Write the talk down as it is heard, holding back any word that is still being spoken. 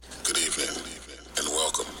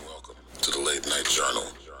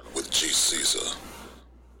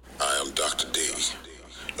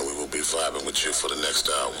next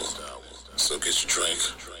hour. So get your drink,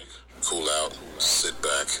 cool out, sit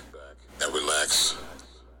back, and relax,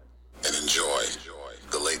 and enjoy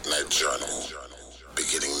the Late Night Journal,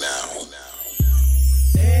 beginning now.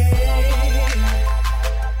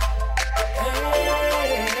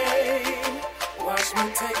 Hey, watch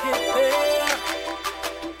me take it there.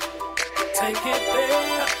 Take it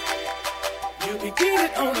there. You can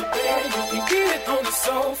get it on the bed, you can get it on the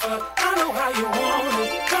sofa. I know how you want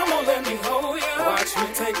it. Come on, let me hold you. Watch me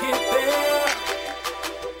take it there.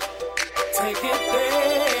 Take it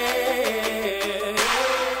there.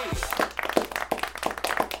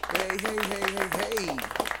 Hey.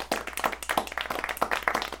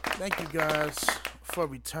 Thank you guys for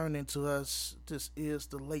returning to us. This is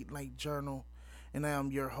the Late Night Journal, and I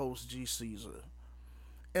am your host, G. Caesar.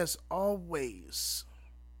 As always,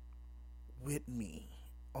 with me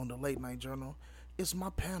on the Late Night Journal is my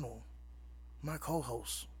panel, my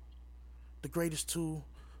co-host, the greatest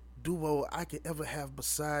duo I could ever have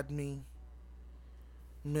beside me,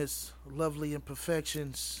 Miss Lovely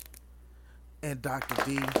Imperfections and Dr.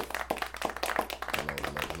 D. Hello.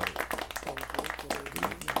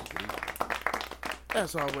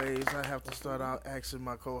 As always, I have to start out asking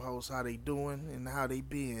my co-hosts how they doing and how they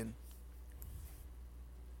been.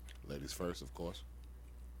 Ladies first, of course.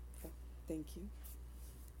 Thank you.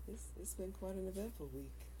 It's been quite an eventful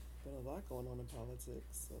week. Been a lot going on in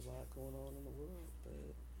politics, a lot going on in the world, but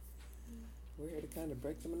we're here to kind of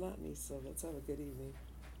break the monotony, so let's have a good evening.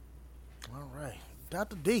 All right.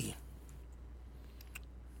 Dr. D.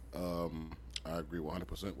 I agree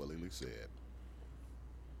 100% what Lily said.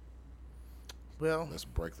 Well, Let's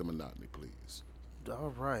break the monotony, please.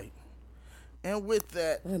 all right. And with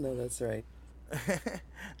that, I know that's right.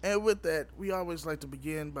 we always like to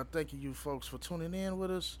begin by thanking you folks for tuning in with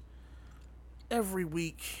us. Every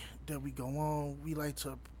week that we go on, we like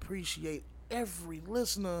to appreciate every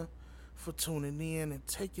listener for tuning in and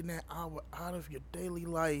taking that hour out of your daily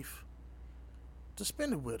life to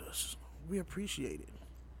spend it with us. We appreciate it.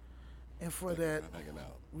 And for that, Hanging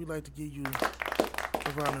out. we like to give you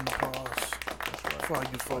a round of applause That's right. for all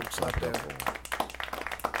you folks out Clap it there. up for 'em.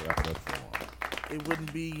 Clap it up for 'em. It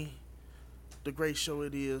wouldn't be the great show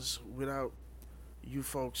it is without you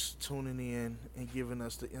folks tuning in and giving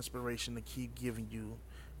us the inspiration to keep giving you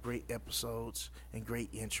great episodes and great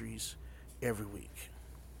entries every week.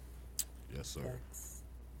 Yes, sir. Thanks.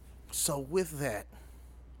 So with that,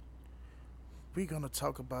 we're going to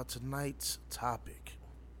talk about tonight's topic.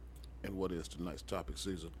 And what is tonight's topic,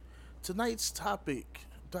 Caesar? Tonight's topic,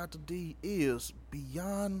 Dr. D, is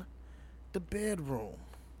Beyond the Bedroom.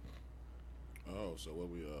 Oh, so what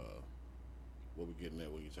we getting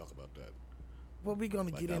at when you talk about that? What we're going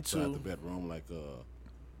to Like get outside into, the bedroom, like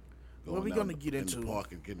What we going gonna out get in into? the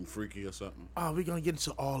park and getting freaky or something. we're going to get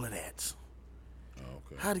into all of that. Oh,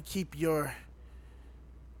 okay. How to keep your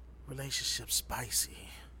relationship spicy.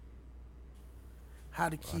 How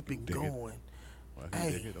to keep can it dig it. going. I can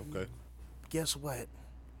Hey. dig it. Okay. Guess what?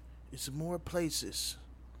 It's more places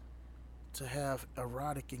to have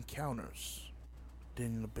erotic encounters than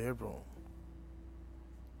in the bedroom.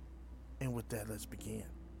 And with that, let's begin.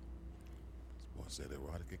 Boy said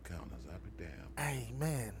erotic encounters. I'll be damned. Hey,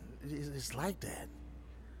 man, it's like that.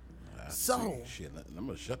 I So- see. Shit, I'm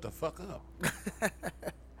gonna shut the fuck up.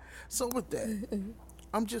 So with that,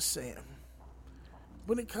 I'm just saying,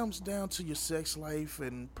 when it comes down to your sex life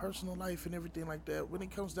and personal life and everything like that, when it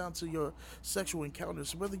comes down to your sexual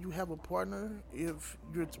encounters, whether you have a partner, if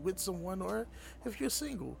you're with someone, or if you're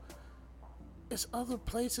single, it's other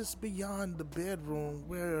places beyond the bedroom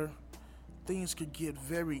where things could get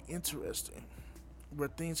very interesting, where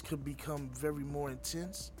things could become very more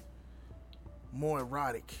intense, more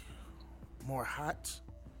erotic, more hot,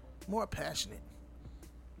 more passionate.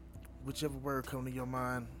 Whichever word comes to your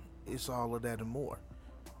mind, it's all of that and more.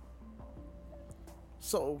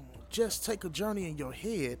 So just take a journey in your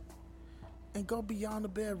head and go beyond the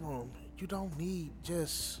bedroom. You don't need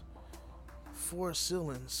just four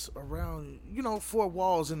ceilings around, four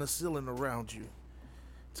walls and a ceiling around you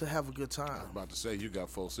to have a good time. About to say you got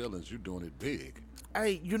 4 ceilings. You doing it big.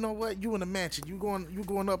 Hey, you know what? You in a mansion. You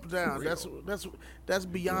going up and down. real. That's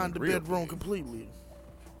beyond the real bedroom big. completely.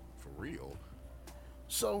 For real.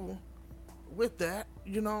 So, with that,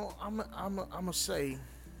 I'm gonna say,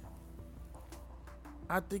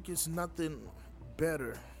 I think it's nothing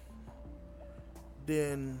better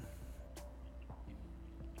than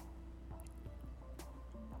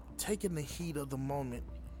taking the heat of the moment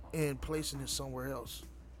and placing it somewhere else.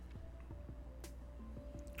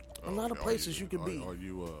 A lot of places you can be. Are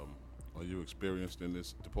you experienced in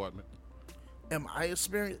this department? Am I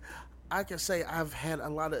experienced? I can say I've had a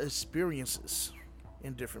lot of experiences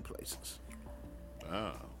in different places.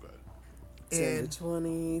 Ah, okay. 10 And to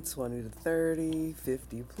 20, 20 to 30,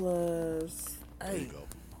 50 plus. There you hey, go.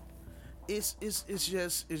 it's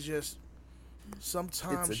just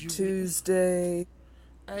sometimes It's a you Tuesday.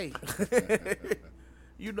 hey,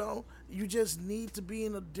 you just need to be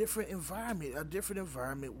in a different environment. A different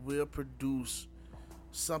environment will produce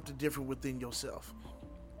something different within yourself.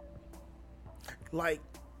 Like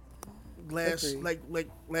Agreed. like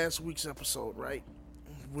last week's episode, right?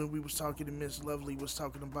 When we was talking to Miss Lovely was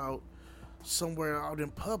talking about somewhere out in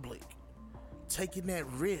public, taking that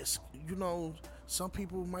risk. Some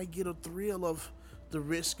people might get a thrill of the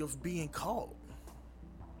risk of being caught.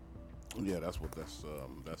 Yeah, that's what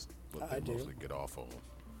I they do. mostly get off on.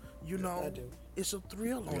 I do. It's a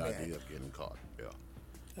thrill on The that. idea of getting caught.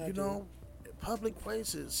 Yeah. I do. Public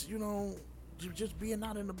places, you just being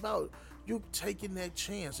out and about, you taking that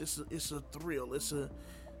chance. It's a thrill. It's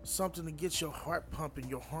something to get your heart pumping,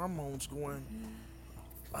 your hormones going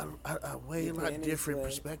a way Your lot panties different wet.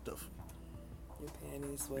 perspective. Your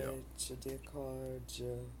panties wet, your dick hard,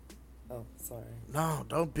 your... Oh, sorry. No,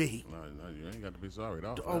 don't be. No, you ain't got to be sorry at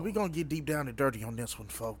all. for Oh, that we one. gonna get deep down and dirty on this one,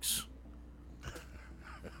 folks.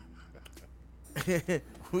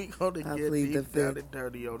 We gonna I get plead the deep down fifth. and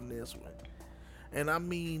dirty on this one, and I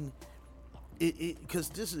mean, it because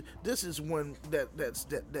this is one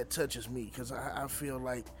that touches me because I feel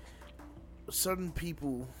like certain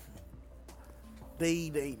people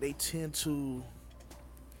they tend to,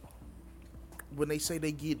 when they say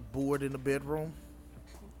they get bored in the bedroom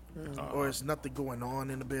or it's nothing going on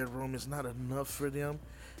in the bedroom, it's not enough for them.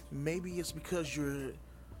 Maybe it's because you're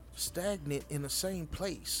stagnant in the same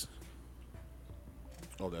place.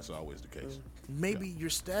 Oh, that's always the case. Maybe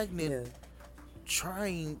you're stagnant Yeah.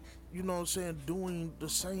 trying, doing the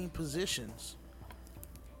same positions.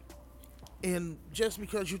 And just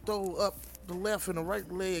because you throw up the left and the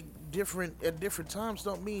right leg at different times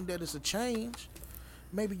don't mean that it's a change.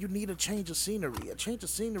 Maybe you need a change of scenery. A change of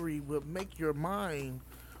scenery will make your mind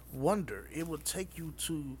wonder. It will take you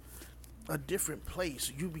to a different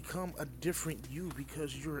place. You become a different you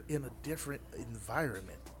because you're in a different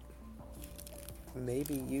environment.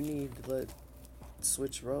 Maybe you need to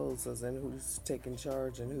switch roles as in who's taking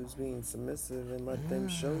charge and who's being submissive and let them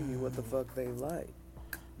show you what the fuck they like.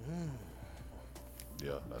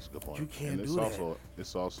 Yeah, that's a good point. You can't and it's do that.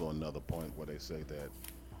 it's also another point where they say that,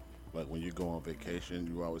 like when you go on vacation,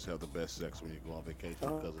 you always have the best sex when you go on vacation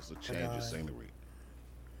Oh, because it's a change God. of scenery.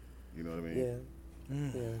 You know what I mean?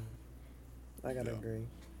 Yeah. Yeah. I gotta Yeah. agree.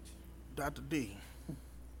 Dr. D,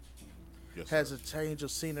 Yes, has sir. a change of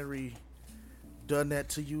scenery done that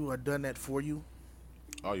to you or done that for you?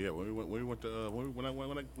 Oh yeah, when we went to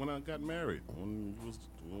when I got married,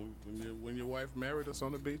 when your wife married us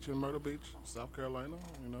on the beach in Myrtle Beach, South Carolina,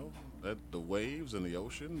 that the waves and the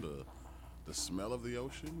ocean, the smell of the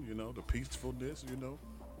ocean, the peacefulness, it You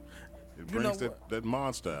brings know that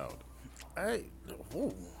monster out. Hey,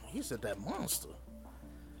 whoa, he said that monster.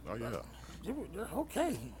 Oh yeah.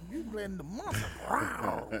 Okay, you letting the monster.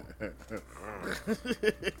 Wow.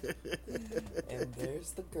 And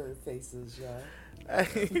there's the girl faces, y'all.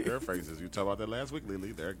 Their faces. You talked about that last week,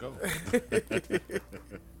 Lily. There it goes.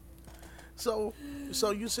 So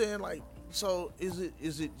you saying like, so is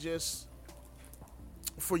it just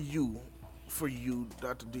for you,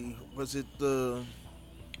 Dr. D? Was it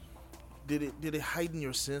did it heighten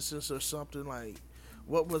your senses or something? Like,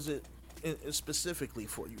 what was it specifically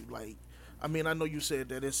for you? Like, I mean, I know you said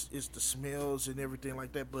that it's the smells and everything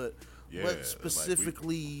like that, but Yeah, what like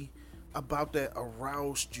specifically about that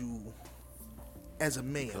aroused you as a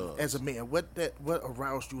man? Because- As a man, what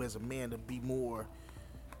aroused you as a man to be more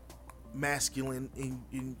masculine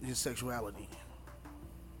in his sexuality?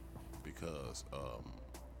 Because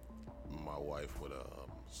my wife would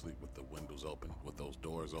sleep with the windows open, with those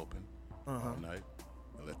doors open all night,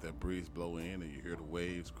 and let that breeze blow in, and you hear the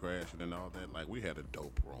waves crashing and all that. Like, we had a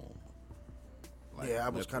dope room. Like, Yeah, I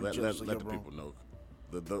was kinda jealous of let your the room. people know.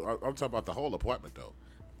 I'm talking about the whole apartment though.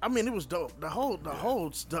 I mean, it was dope. The whole.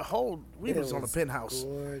 We It was on the penthouse.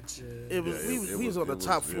 Gorgeous. It was. Yeah, we was on the it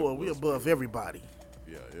top was- floor. it We was above everybody.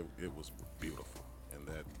 Yeah, it was beautiful, and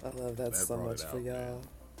that I love that so brought much it for out, man. y'all.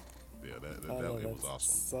 Yeah, I love it that was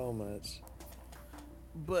awesome. so much.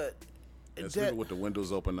 But And that sleeping with the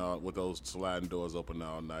windows open out, with those sliding doors open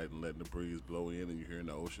all night, and letting the breeze blow in, and you hearing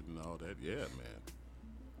the ocean and all that. Yeah, man.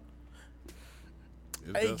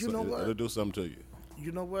 Hey, you know what? It'll do something to you.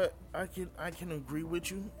 you know what? I can agree with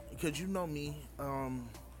you because you know me. I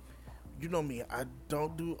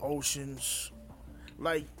don't do oceans.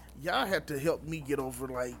 Like, y'all had to help me get over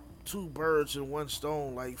like two birds in one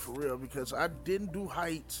stone, like for real, because I didn't do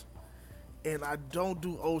heights and I don't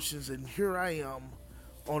do oceans, and here I am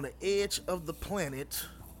on the edge of the planet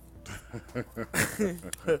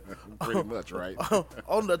Pretty much, right?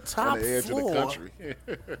 on the top On the edge floor, of the country.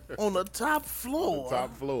 on the top floor.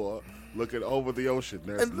 Top floor, looking over the ocean.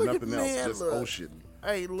 There's And look at nothing else, man, just look. ocean.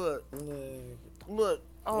 Hey, look, Look,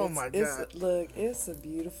 oh my God. Look, it's a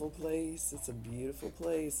beautiful place. It's a beautiful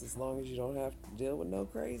place as long as you don't have to deal with no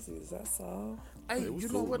crazies. That's all. Hey, It was you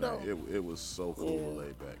cool, know what man. though? It was so cool Yeah. to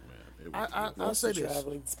lay back, man. It was I'll Most say of the this.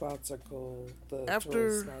 traveling spots are cool. The After-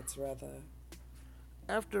 tourist spots, rather.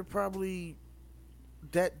 After probably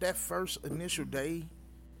that first initial day,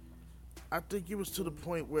 I think it was to the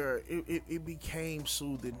point where it became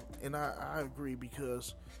soothing, and I agree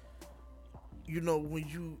because you know when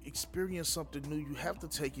you experience something new, you have to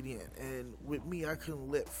take it in. And with me, I couldn't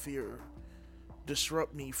let fear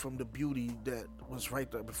disrupt me from the beauty that was right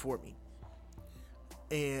there before me.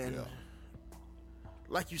 And Yeah.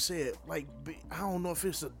 like you said, I don't know if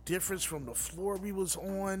it's a difference from the floor we was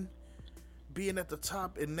on, being at the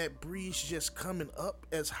top, and that breeze just coming up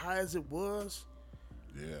as high as it was,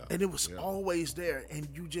 yeah. and it was yeah. always there, and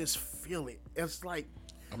you just feel it. It's like,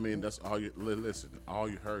 I mean, that's all you listen. All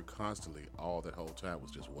you heard constantly, all that whole time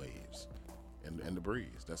was just waves, and the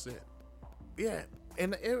breeze. That's it. yeah,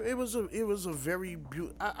 and it was a very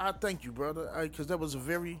beautiful. I thank you, brother, because that was a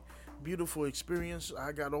very beautiful experience.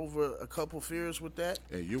 I got over a couple fears with that.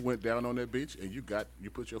 And you went down on that beach, and you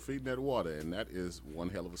put your feet in that water, and that is one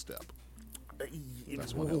hell of a step.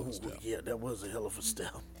 That's one hell of a step. Yeah, that was a hell of a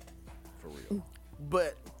step. For real.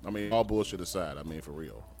 But I mean, all bullshit aside, I mean, for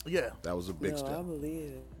real. yeah, That was a big No, step. I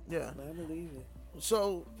believe it. yeah. I believe it.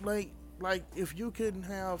 So like if you couldn't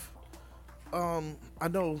have, I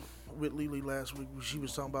know with Lily last week she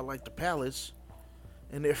was talking about like the palace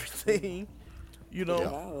and everything, you know.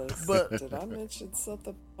 Alice, But- did I mention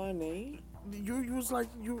something funny? You was like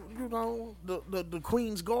you know the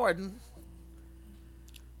Queen's Garden.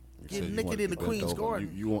 You Get said you naked wanted in to the get Queen's bent over.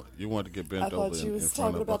 Garden. You wanted to get I bent over thought you in was front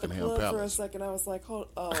talking of about the Buckingham club for a Palace. second. I was like, hold,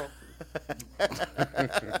 oh,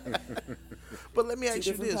 But let me two ask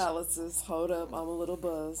you different this: palaces. Hold up, I'm a little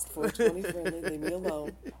buzzed. 420 friendly, leave me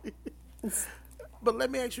alone. But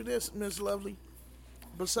let me ask you this, Miss Lovely.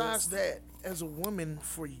 Besides that, as a woman,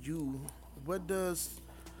 for you, what does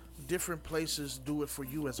different places do it for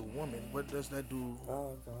you as a woman? What does that do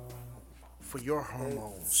Oh God, for your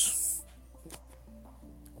hormones?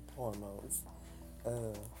 hormones.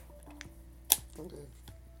 Okay.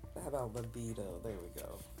 How about libido? There we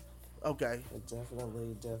go. Okay. It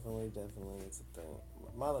definitely is a thing.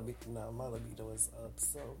 My libido is up.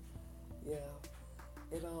 So, yeah,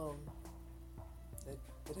 it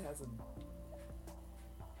has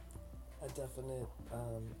a definite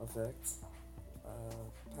effect,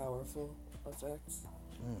 powerful effect.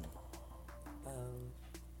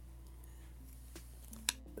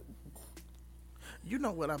 You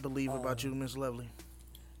know what I believe about you, Miss Lovely?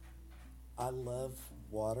 I love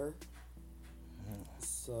water,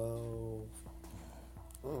 so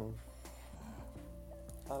I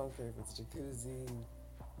don't care if it's jacuzzi,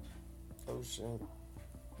 ocean,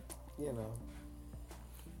 you know,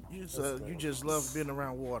 You just love being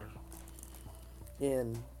around water.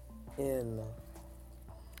 in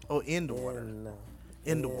Oh, in the water.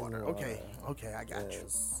 In the water. water. Okay, I got you.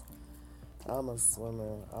 Yes. I'm a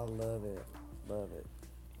swimmer. I love it. Love it.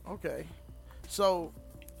 Okay. So,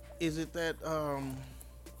 is it that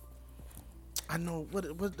I know what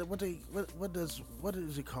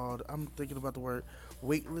is it called? I'm thinking about the word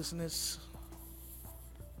weightlessness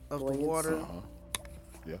of the Buoyancy. water.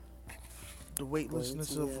 Yeah. The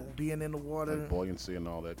weightlessness Buoyancy, of yeah. being in the water. Like buoyancy and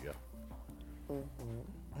all that, yeah.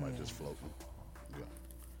 Mm-hmm. Like just floating. Yeah.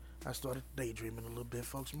 I started daydreaming a little bit,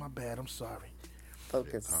 folks. My bad. I'm sorry.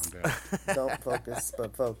 Focus. Calm down. Don't focus,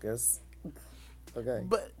 but focus. Okay.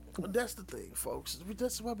 But that's the thing, folks.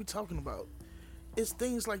 That's what we're talking about. It's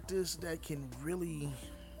things like this that can really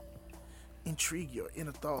intrigue your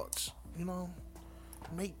inner thoughts. You know,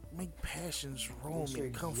 make passions roam and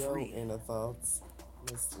Intrigue come your free. inner thoughts,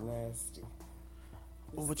 Mr. Nasty.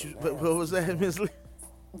 What was that, Miss Lee?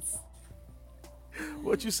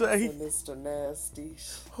 What you say? Mr. Nasty.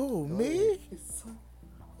 Who, me?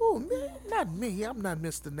 Oh, me? Not me. I'm not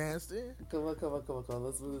Mr. Nasty. Come on.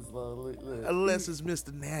 Let's move this slowly. Look. Unless it's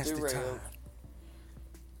Mr. Nasty Derailed. time.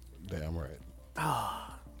 Damn right.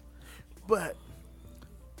 But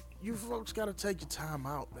you folks got to take your time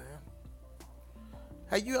out, man.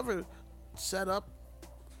 Have you ever sat up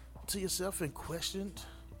to yourself and questioned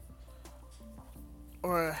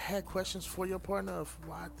or had questions for your partner of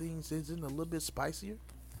why things isn't a little bit spicier?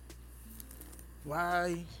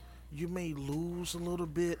 Why you may lose a little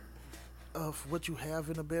bit of what you have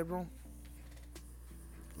in the bedroom?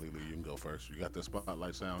 Lily, you can go first. You got the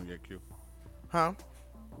spotlight sound yet, Q? Huh?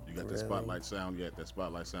 You got the Really? spotlight sound yet? That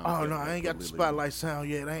spotlight sound. Oh yet? no, I ain't got the Lily. spotlight sound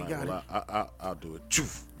yet. I ain't All right, got well, it. I'll do it.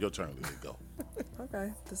 Choof. Your turn, Lily. Go.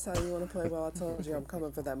 Okay, this is how you want to play. Well, I told you I'm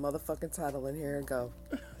coming for that motherfucking title, and here it go.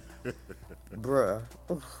 Bruh.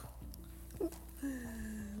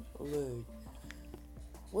 Look.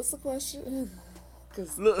 What's the question?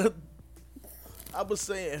 Because Look, I was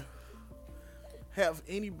saying, have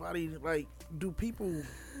anybody like? Do people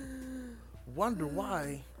wonder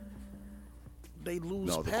why they lose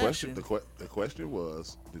No, the passion? the question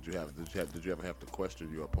was, did you ever have to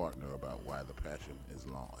question your partner about why the passion has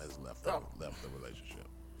left the relationship?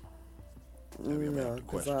 Have you ever No, had to 'cause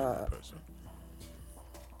question that person?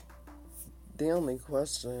 the only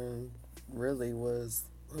question really was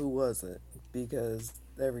who was it? Because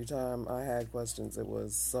every time I had questions, it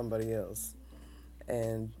was somebody else.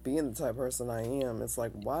 And being the type of person I am, it's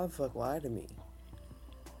like, why the fuck lie to me?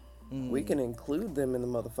 We can include them in the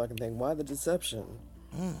motherfucking thing. Why the deception?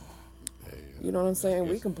 Hey, You know what I'm saying?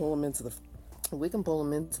 We guess- can pull them into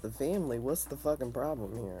the family. What's the fucking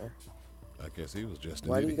problem here? I guess he was just an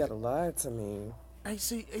Why do you idiot. gotta lie to me? Hey,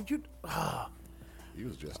 see, you. He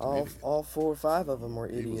was just an All idiot. 4 or 5 of them were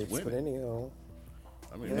was idiots. But winning. anyhow,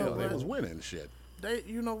 I mean, You know hell, they what? was winning shit. They,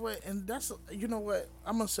 you know what, and that's, you know what,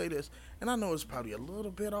 I'm gonna say this, and I know it's probably a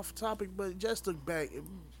little bit off topic, but just to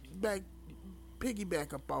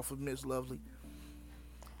piggyback up off of Miss Lovely.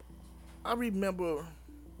 I remember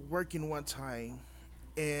working one time,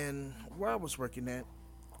 and where I was working at,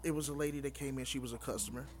 it was a lady that came in. She was a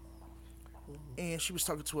customer, and she was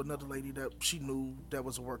talking to another lady that she knew that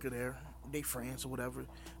was a worker there. They friends or whatever,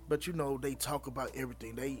 but you know they talk about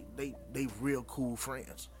everything. They real cool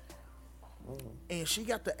friends. And she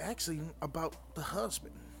got to asking about the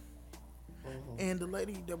husband. And the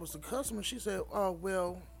lady that was the customer, she said, "Oh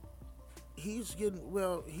well, he's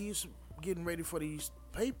getting ready for these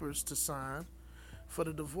papers to sign for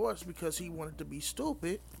the divorce because he wanted to be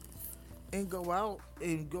stupid and go out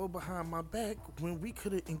and go behind my back when we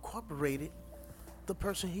could have incorporated the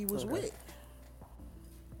person he was Okay. with."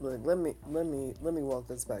 look, let me walk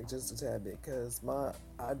this back just a tad bit, because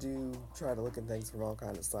I do try to look at things from all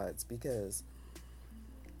kinds of sides, because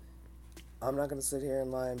I'm not gonna sit here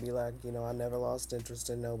and lie and be like, you know, I never lost interest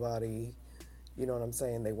in nobody. You know what I'm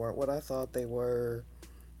saying? They weren't what I thought they were,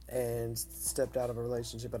 and stepped out of a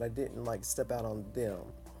relationship, but I didn't like step out on them.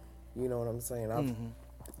 You know what I'm saying?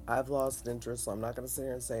 I've lost interest, so I'm not gonna sit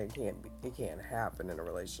here and say it can't happen in a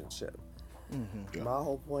relationship. Yeah. My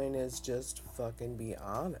whole point is just fucking be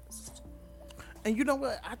honest. And you know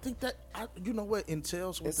what? I think that you know what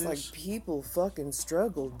entails with It's this. like people fucking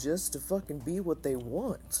struggle just to fucking be what they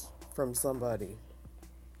want from somebody.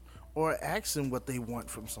 Or asking what they want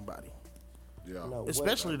from somebody. Yeah. No,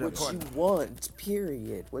 Especially their what you partner. want,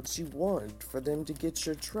 period. What you want for them to get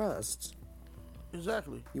your trust.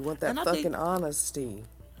 Exactly. You want that And I fucking think- honesty.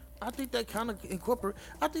 I think that kind of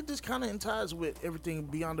I think this kind of ties with everything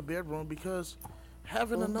beyond the bedroom, because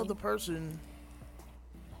having another person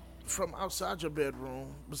from outside your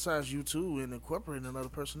bedroom besides you two and incorporating another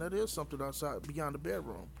person, that is something outside beyond the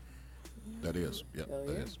bedroom. That is. Yep, Hell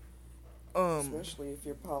that yeah. is. Especially if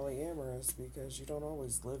you're polyamorous, because you don't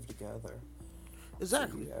always live together.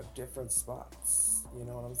 Exactly. You have different spots. You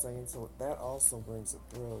know what I'm saying? So that also brings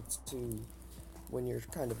a thrill to when you're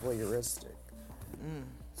kind of voyeuristic.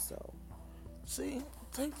 So, See,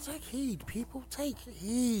 take heed, people. Take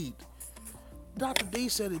heed. Dr. D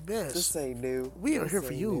said it best. this ain't new. We are This here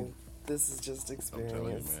for ain't you. new. This is just I'm telling you,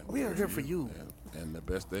 experience. man. We are here for you. And the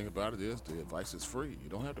best thing about it is the advice is free. You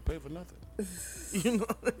don't have to pay for nothing. You know,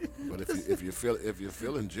 But if you're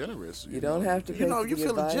feeling generous, You don't have to pay you know, for you the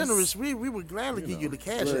feeling advice. generous. We would gladly give you the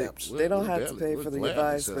cash Look, apps. they don't We'll have to gladly- pay we'll for the gladly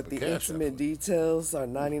advice, set but up the a cash app intimate for you. details are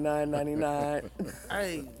 $99.99.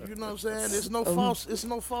 Hey, you know what I'm saying? There's no false. It's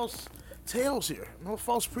no false tales here. No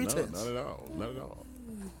false No, pretense. not at all. Not at all.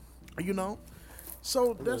 You know.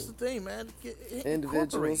 So that's the thing, man. Individual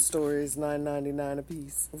Incorporate. stories, $9.99 a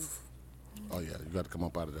piece. Oof. Oh yeah, you got to come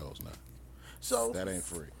up out of those now. So That ain't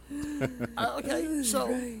free. okay. So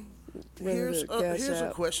here's Run it, Cash a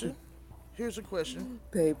App, question. Here's a question.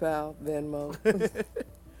 PayPal, Venmo.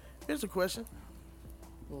 Here's a question.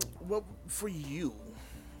 What for you,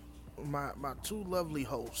 my two lovely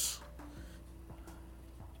hosts?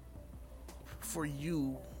 For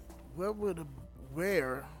you,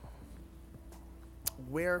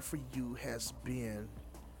 where for you has been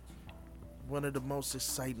one of the most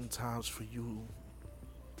exciting times for you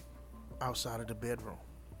outside of the bedroom?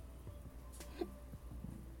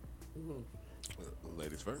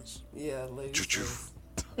 Ladies first. Yeah, ladies Choo-choo. first.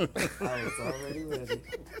 I was already ready.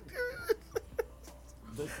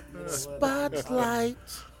 But you know what? Spotlight.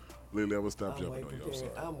 Lily, I'm gonna stop I'm way jumping on you. I'm prepared.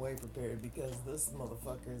 sorry. I'm way prepared because this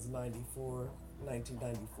motherfucker is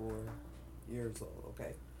 1994 years old.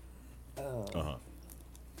 Okay. Uh-huh.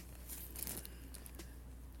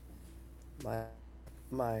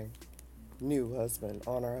 My new husband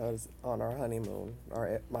on our honeymoon,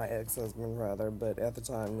 my ex-husband rather, but at the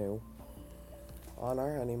time new. On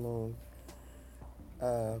our honeymoon.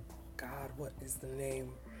 God, what is the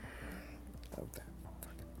name of that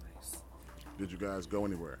fucking place? Did you guys go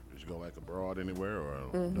anywhere? Did you go like abroad anywhere or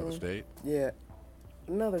another state? Yeah,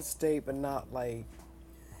 another state, but not like.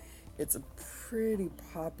 It's a pretty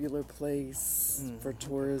popular place for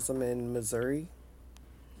tourism in Missouri.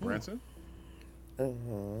 Branson?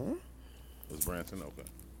 Uh-huh. Was Branson? Okay.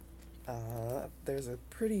 There's a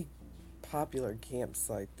pretty popular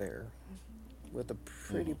campsite there with a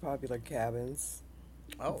pretty popular cabins.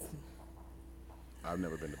 Oh. I've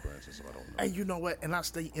never been to Branson, so I don't know. And you know what? And I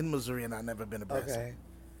stay in Missouri, and I've never been to Branson. Okay.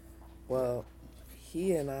 Well,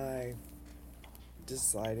 he and I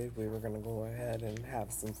decided we were going to go ahead and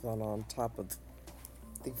have some fun on top of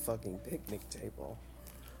the fucking picnic table.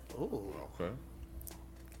 Ooh. Okay.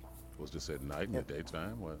 Was this at night in the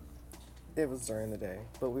daytime? What? It was during the day,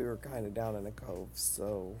 but we were kind of down in the cove,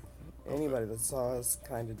 so anybody that saw us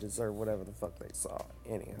kind of deserved whatever the fuck they saw,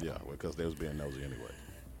 anyhow. Yeah, because they was being nosy anyway.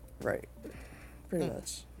 Right. Pretty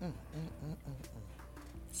much.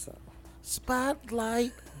 So.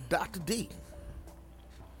 Spotlight, Dr. D.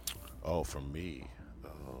 Oh, from me.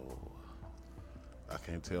 Oh. I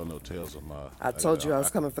can't tell no tales of my... I told you I was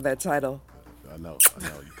coming for that title. I know.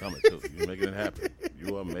 You're coming too. You're making it happen.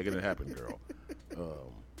 You are making it happen, girl.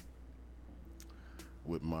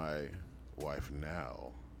 With my wife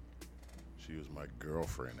now, she was my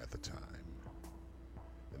girlfriend at the time.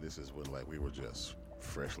 And this is when, like, we were just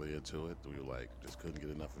freshly into it. We were, like, just couldn't get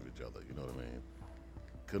enough of each other. You know what I mean?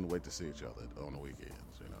 Couldn't wait to see each other on the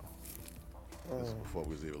weekends, you know. This is before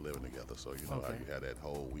we was even living together. So, you know how you had that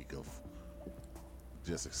whole week of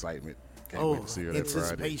just excitement. Can't wait to see her that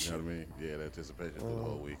Friday. You know what I mean? Yeah, the anticipation for the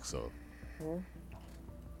whole week. So,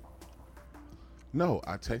 no,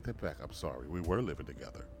 I take that back. I'm sorry. We were living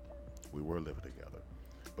together.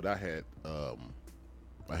 But I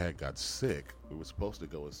had got sick. We were supposed to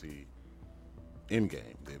go and see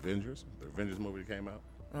Endgame, the Avengers movie that came out.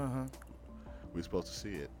 We were supposed to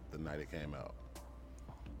see it the night it came out.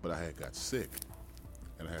 But I had got sick,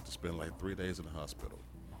 and I had to spend like 3 days in the hospital.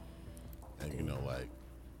 And you know, like,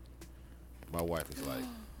 my wife is the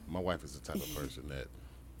type of person that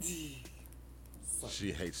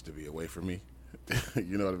she hates to be away from me.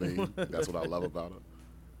 You know what I mean? That's what I love about her.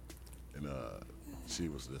 And she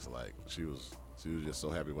was just like, she was just so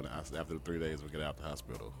happy when after the 3 days we got out the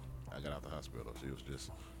hospital. I got out the hospital. She was just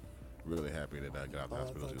really happy that I got out the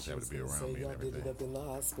hospital. She was happy to be around me and everything. Did it up in the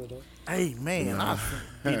hospital. Hey, man, I'd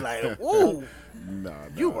be like, whoa, No,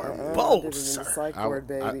 you are I did bold, it in the sir. psych ward,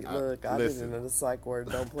 baby. Look, I did it listen. in the psych ward.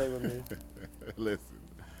 Don't play with me. Listen,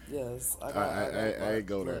 Yes, I ain't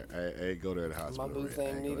go there. I ain't go there at the hospital. My boo I thing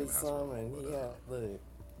ain't go to needed the hospital, some, and but, he had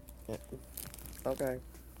look. Okay.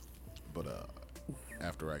 But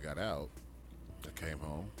after I got out, I came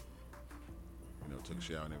home. You know, took a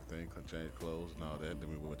shower and everything, changed clothes and all that. Then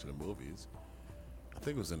we went to the movies. I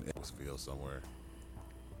think it was in Edwardsville somewhere.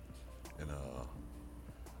 And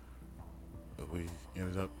we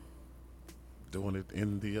ended up doing it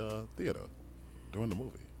in the theater during the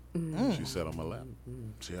movie. She sat on my lap.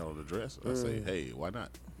 She had on the dress. I say, hey, why not?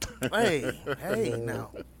 Hey,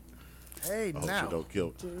 now. Hey, I hope now. she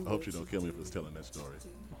don't kill me for telling that story.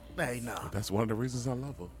 Hey, now. That's one of the reasons I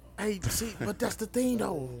love her. Hey, see, but that's the thing,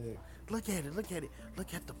 though. Look at it. Look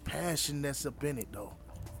at the passion that's up in it, though.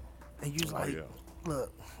 And you like, yeah.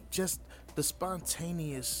 look, just the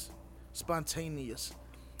spontaneous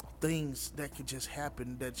things that could just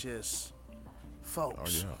happen that just,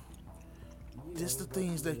 folks. Oh, yeah. Just the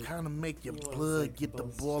things that kind of make your blood get the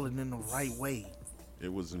boiling in the right way.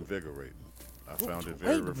 It was invigorating. I found it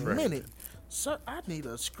very Wait refreshing. a minute. Sir, I need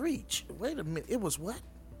a screech. Wait a minute. It was what?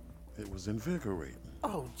 It was invigorating.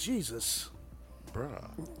 Oh, Jesus. Bruh.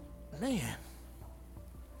 Man. It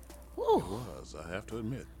Woo. was, I have to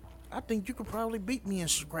admit. I think you could probably beat me in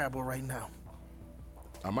Scrabble right now.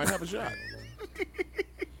 I might have a shot.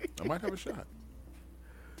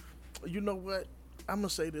 You know what? I'm going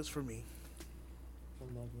to say this for me.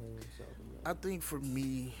 I'm not playing with Sheldon. I think for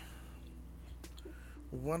me,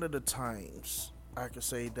 one of the times I could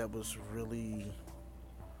say that was really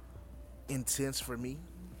intense for me.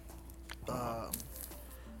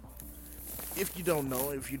 If you don't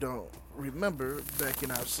know, if you don't remember, back in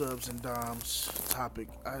our subs and doms topic,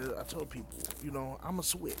 I told people, you know, I'm a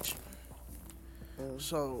switch.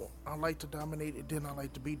 So I like to dominate, and then I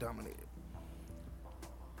like to be dominated.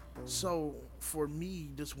 So for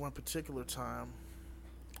me, this one particular time,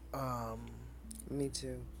 Me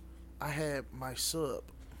too. I had my sub,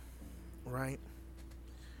 right?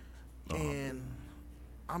 And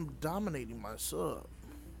I'm dominating my sub.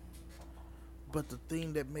 But the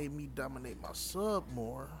thing that made me dominate my sub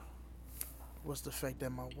more was the fact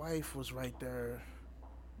that my wife was right there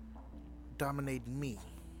dominating me.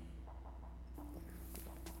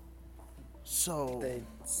 So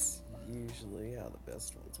That's usually how the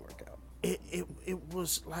best ones work out. it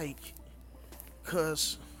was like,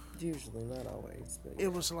 cause Usually, not always, but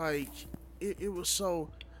it was like it was so,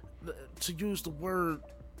 to use the word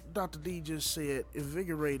Dr. D just said,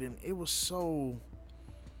 invigorating. It was so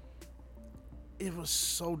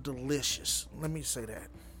delicious. Let me say that.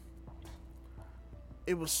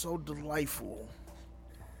 It was so delightful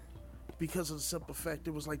because of the simple fact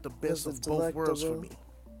it was like the best Was of it both worlds for delectable? me.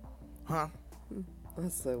 Huh? I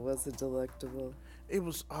said, was it delectable? It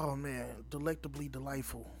was, oh man, delectably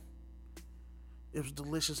delightful. It was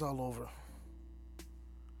delicious all over.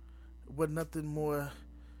 Wasn't nothing more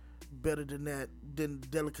better than that, than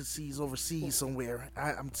delicacies overseas somewhere.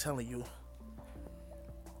 I'm telling you.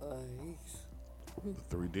 Nice. The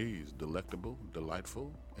 3 Ds: delectable,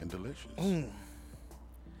 delightful, and delicious.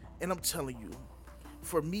 And I'm telling you,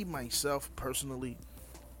 for me myself personally,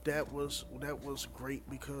 that was great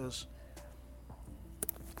because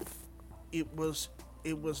it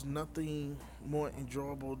was nothing more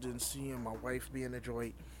enjoyable than seeing my wife being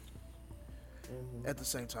enjoyed. At the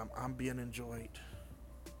same time, I'm being enjoyed.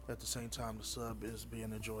 At the same time, the sub is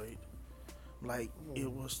being enjoyed. Like,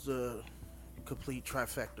 it was the complete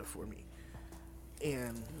trifecta for me.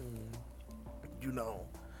 And, you know,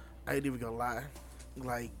 I ain't even gonna lie.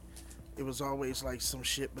 Like, it was always like some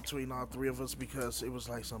shit between all three of us because it was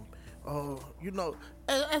like some, oh, you know,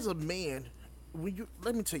 as a man, when you,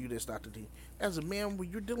 let me tell you this, Dr. D. As a man, when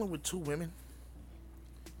you're dealing with two women,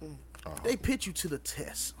 they put you to the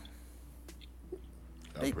test.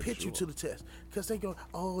 They put you to the test because they go,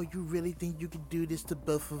 "Oh, you really think you can do this to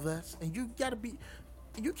both of us?" And you gotta be,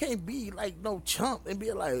 you can't be like no chump and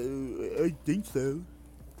be like, "I think so."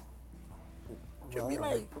 You be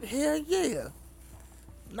like, "Hell yeah!"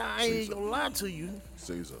 Nah, I ain't gonna lie to you.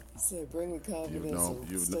 Caesar, I said, bring the confidence.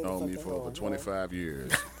 you've and stay known me the fuck for over home, 25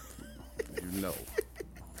 years. You know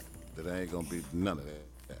that I ain't gonna be none of that.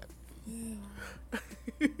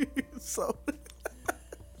 So,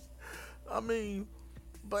 I mean,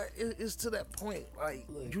 but it's to that point. Like,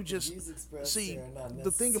 Look, you just views expressed see. here are not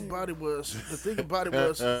The thing necessary. about it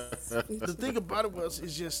was,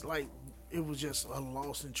 it's just like it was just a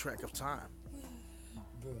lost in track of time.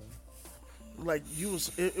 Bruh. Like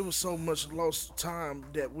it was so much lost time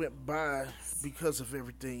that went by because of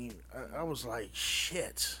everything. I was like,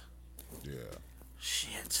 shit.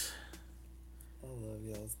 I love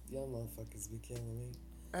y'all. Y'all motherfuckers be killing me.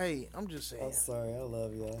 Hey, I'm just saying. I'm sorry. I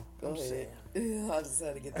love y'all. Go I'm ahead. I just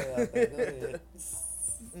had to get that out there. Go ahead.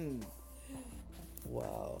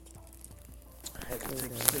 Wow. I had to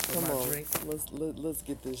take a Okay. sip of Come my on. drink. Let's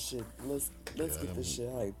get this shit. Let's get this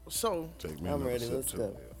shit hype. So Take me I'm another ready, sip let's too.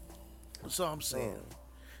 go. So I'm saying,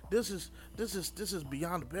 this is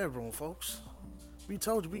beyond the bedroom, folks. We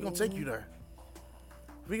told you we gonna take you there.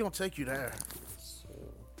 We gonna take you there.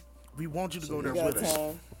 We want you to go We there got with us.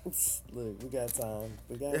 time. Look, we got time.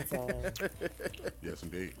 We got time. Yes,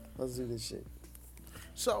 indeed. Let's do this shit.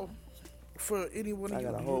 So, for anyone I of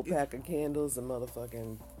got a you, whole pack of candles and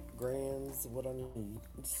motherfucking grams. What I need.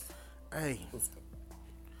 hey, Let's go.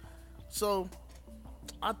 so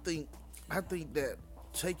I think that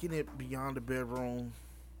taking it beyond the bedroom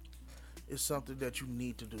is something that you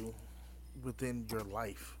need to do within your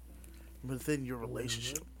life, within your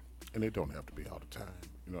relationship. And it don't have to be all the time.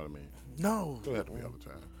 You know what I mean? No, It don't have to be all the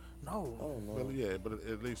time. no. Oh no. Well, yeah, but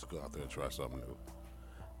at least go out there and try something new,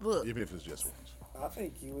 Look, even if it's just once. I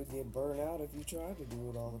think you would get burnt out if you tried to do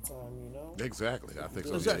it all the time. You know. Exactly, I think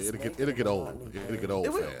so. Exactly. Yeah, it'll get old. It'll get old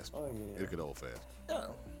It will. fast. Oh, yeah. It'll get old fast. yeah.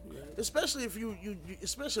 Especially if you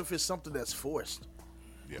especially if it's something that's forced.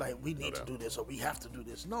 Yeah, Like, we no need to doubt. do this or we have to do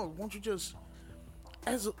this. No, won't you just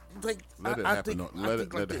as a, like Let it I happen. think, Let I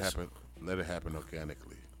think it like this. happen. Let it happen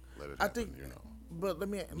organically. Let it I happen. think, You know. but let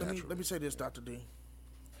me Naturally. say this, Dr. D.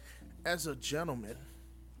 As a gentleman,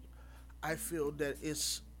 I feel that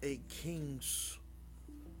it's a king's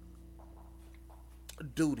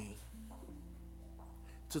duty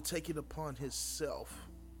to take it upon himself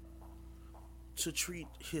to treat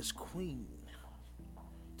his queen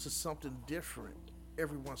to something different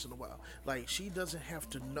every once in a while. Like, she doesn't have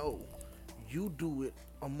to know. You do it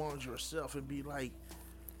among yourself and be like,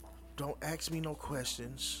 Don't ask me no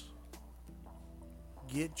questions.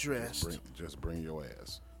 Get dressed. Just bring your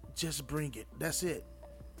ass. Just bring it. That's it.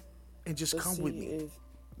 And just But come see, with me.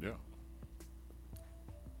 Yeah.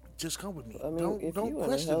 Just come with me. If don't you in a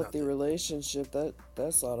question healthy nothing. relationship,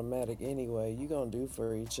 that's automatic anyway. You gonna do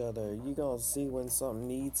for each other. You gonna see when something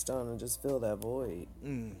needs done and just fill that void.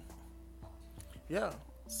 Yeah.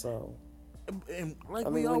 So, And like I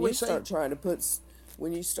we mean, when you always say, start trying to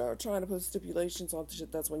put stipulations on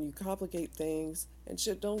shit, that's when you complicate things and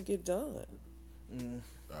shit don't get done.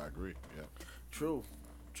 I agree. Yeah. true.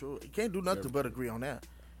 You can't do nothing but agree on that.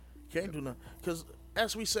 Can't do nothing. Because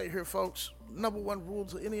as we say here, folks, number one rule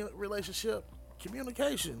to any relationship,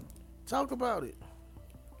 communication. Talk about it.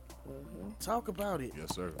 Talk about it.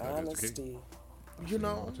 Yes, sir. That is the key. Honesty. You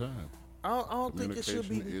know, All the time. I don't think it should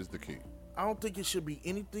Communication be. is the key. I don't think it should be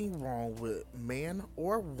anything wrong with man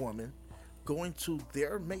or woman going to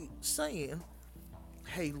their mate saying,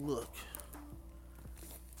 "Hey, look,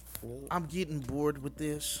 I'm getting bored with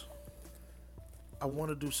this. I want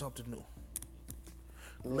to do something new.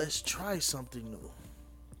 Let's try something new.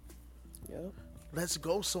 Yep. Let's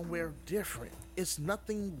go somewhere different." It's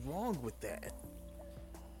nothing wrong with that.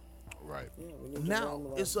 Right. Yeah, we need Now, to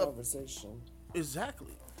normalize it's up- conversation.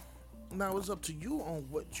 Exactly. Now it's up to you on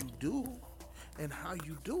what you do and how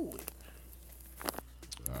you do it.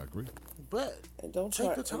 I agree. But And don't take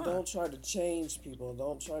try the time. and don't try to change people.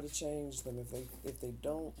 Don't try to change them if they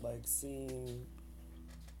don't like seeing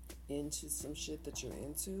into some shit that you're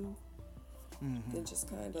into. Then just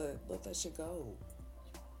kind of let that shit go.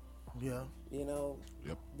 yeah, You know,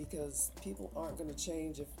 Yep. because people aren't going to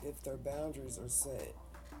change if their boundaries are set.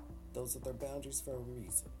 Those are their boundaries for a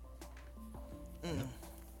reason.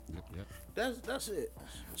 Yep. that's it.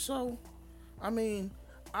 So, I mean,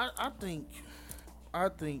 I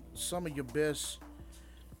think some of your best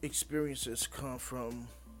experiences come from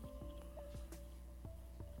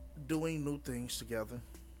doing new things together,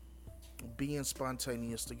 being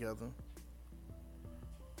spontaneous together,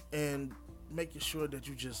 and making sure that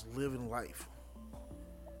you just live in life.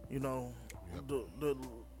 You know, the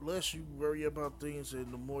less you worry about things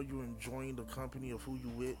and the more you enjoying the company of who you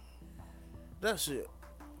with. That's it.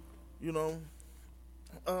 You know.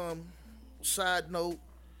 Side note,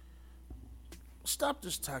 stop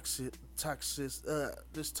this toxic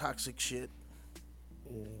shit.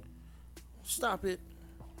 Yeah. Stop it.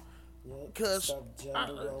 Yep. Cause Stop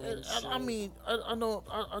gender rolling shit. I mean, I know.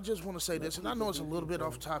 I just want to say this, and I know it's a little bit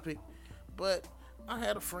off topic, but I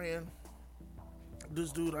had a friend,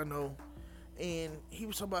 this dude I know, and he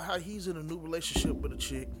was talking about how he's in a new relationship with a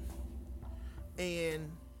chick,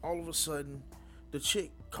 and all of a sudden, the chick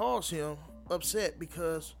calls him upset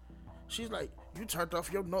because she's like, "You turned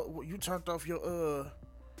off your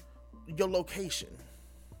your location."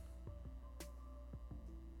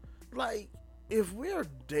 Like, if we're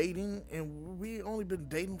dating and we only been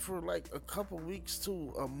dating for like a couple weeks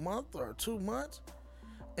to a month or 2 months,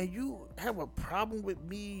 and you have a problem with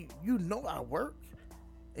me, you know I work,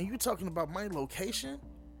 and you talking about my location,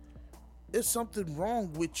 it's something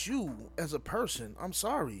wrong with you as a person. I'm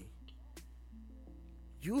sorry.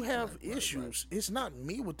 You have issues. It's not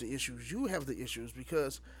me with the issues. You have the issues,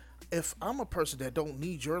 because if I'm a person that don't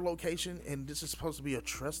need your location and this is supposed to be a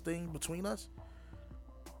trust thing between us,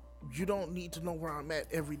 you don't need to know where I'm at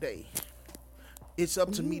every day. It's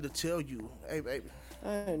up to me to tell you, "Hey, baby."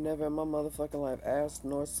 I ain't never in my motherfucking life asked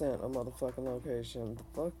nor sent a motherfucking location. The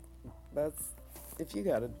fuck? That's if you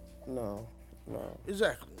gotta. No.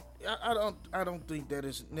 Exactly. I don't think that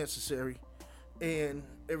is necessary, and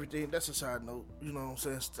everything. That's a side note. You know what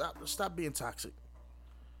I'm saying? Stop being toxic,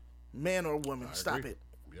 man or woman. I Stop agree. it.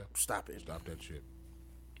 Yeah. Stop it. Stop that shit.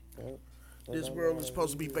 Yep. This world is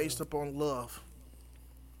supposed to be based upon love.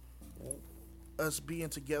 Yep. Us being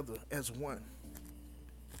together as one.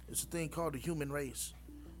 It's a thing called the human race.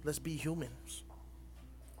 Let's be humans.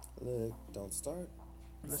 Look, don't start.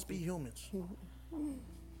 Let's be humans.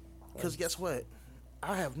 Because guess what?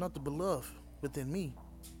 I have nothing but love within me.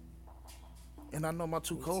 And I know my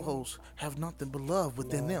two co-hosts have nothing but love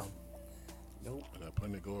within them. Nope. I got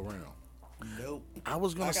plenty to go around. Nope. I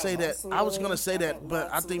was gonna I got say that. lots of I was love. gonna say that, got but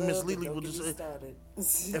I lots of think Miss love, but Lily don't would get just. me started.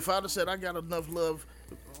 If I'd have said I got enough love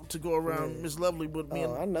to go around, Miss Lovely would be.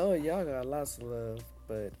 Oh, I know y'all got lots of love,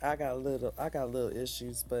 but I got little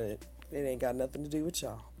issues, but it ain't got nothing to do with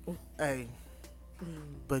y'all. Hey,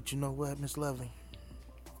 but you know what, Miss Lovely?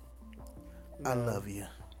 I love you.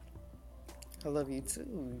 I love you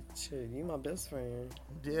too. Shit, you my best friend.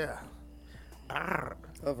 Yeah. Arr.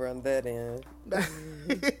 Over on that end.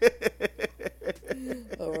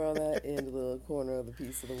 Over on that end, little corner of the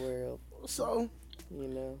piece of the world. So, You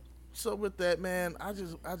know. So with that, man, I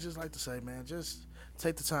just like to say, man, just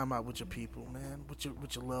take the time out with your people, man, with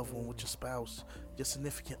your loved one, with your spouse, your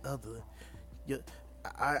significant other. Your,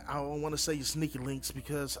 I don't want to say your sneaky links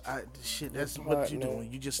because shit, that's what you're Partner,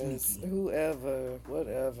 doing. You just it's sneaky. whoever,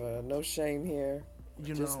 whatever. No shame here.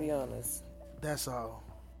 You Just know, be honest. that's all.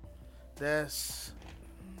 That's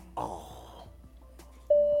all.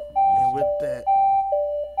 And with that,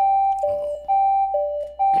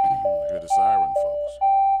 Hear the siren, folks.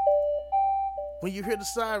 when you hear the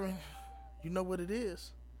siren, you know what it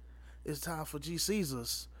is. It's time for G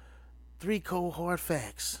Caesar's 3 cold hard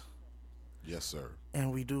facts. Yes, sir.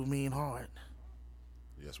 And we do mean hard.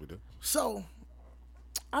 Yes, we do. So,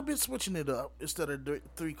 I've been switching it up instead of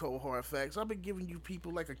 3 cold hard facts. I've been giving you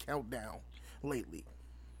people like a countdown lately.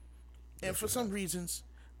 And for some reasons,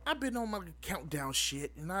 I've been on my countdown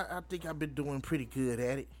shit, and I think I've been doing pretty good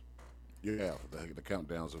at it. Yeah, the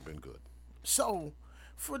countdowns have been good. So,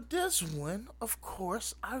 for this one, of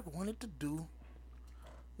course, I wanted to do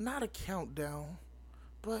not a countdown,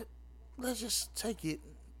 but let's just take it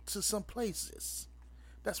to some places.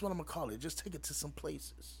 That's what I'm going to call it. Just take it to some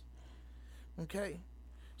places. Okay?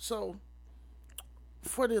 So,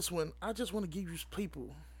 for this one, I just want to give you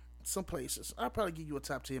people some places. I'll probably give you a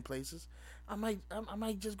top 10 places. I might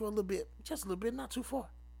just go just a little bit, not too far.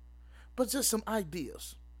 But just some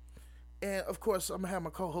ideas. And of course, I'm gonna have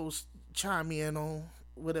my co-hosts chime in on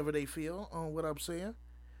whatever they feel on what I'm saying.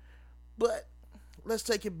 But let's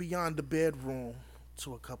take it beyond the bedroom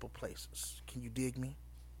to a couple places. Can you dig me?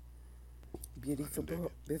 Beauty can dig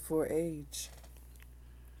it. before age.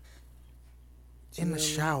 In the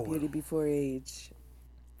shower. Beauty before age.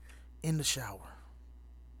 In the shower.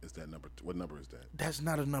 Is that number? What number is that? That's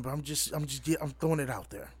not a number. I'm throwing it out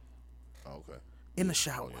there. Oh, okay. In the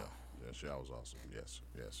shower. Oh, yeah. Yeah, shower's awesome. Yes,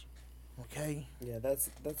 yes. Okay. Yeah, that's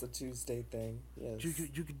a Tuesday thing. Yes.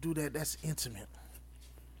 You could do that. That's intimate.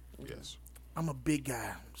 Yes. I'm a big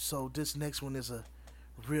guy, so this next one is a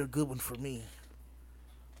real good one for me.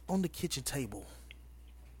 On the kitchen table.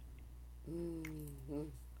 Mm-hmm.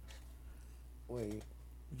 Wait,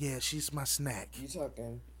 Yeah, she's my snack. you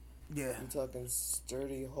talking Yeah.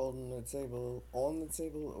 sturdy holding the table on the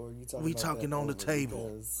table, or you talking? We about talking that on the over? table.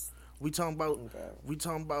 Because, We talking about okay. we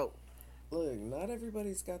talking about Look, not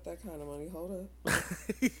everybody's got that kind of money. Hold up.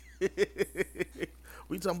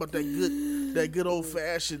 we talking about that good old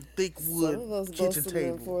fashioned thick wood Some of us kitchen busting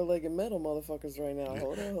in table. 4-legged metal motherfuckers right now.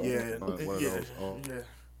 Hold up. Yeah, One of yeah, those, yeah.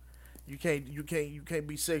 You can't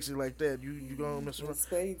be sexy like that. You gonna mess And around.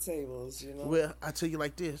 spade tables, you know. Well, I tell you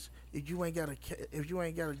like this: if you ain't got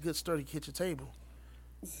a good sturdy kitchen table,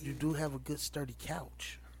 you do have a good sturdy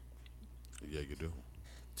couch. Yeah, you do.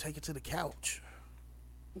 Take it to the couch.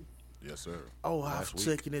 Yes, sir. Oh, I've Last week.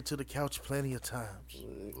 taken it to the couch plenty of times.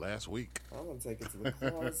 Last week. I'm gonna take it to the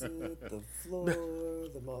closet, the floor,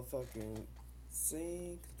 the motherfucking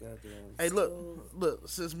sink, goddamn. Hey, stove. look.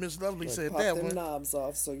 Since Miss Lovely Like, said pop that them one, knobs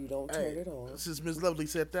off so you don't turn hey, it on. since Miss Lovely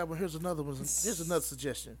said that one, here's another one. Here's another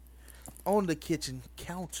suggestion. On the kitchen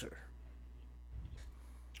counter.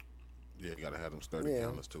 Yeah, you gotta have them sturdy Yeah.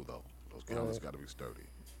 counters too, though. Those counters Right. gotta be sturdy.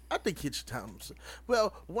 I think kitchen counters.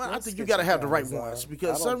 Well, one, I Most think you got to have the right kitchen ones counters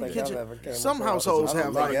because I don't think I've ever came some across- households I don't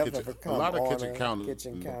have think like I've kitchen- ever a come lot of on kitchen a counters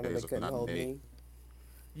kitchen counter nowadays that are couldn't not hold made. me.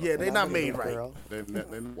 yeah, they're not made right. Girl. They're not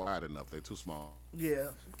wide enough. They're too small. Yeah,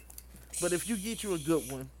 but if you get you a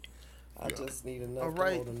good one, I just need enough All right.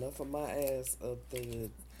 to hold enough of my ass up there.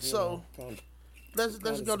 You So, know, kind let's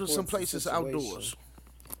kinda go to some supports the places situation. outdoors.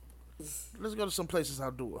 Let's go to some places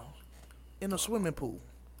outdoor, in a swimming pool.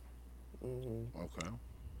 Okay.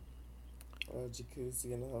 or a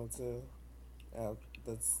jacuzzi in the hotel.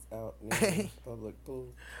 That's out near Hey. the public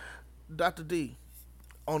pool. Dr. D,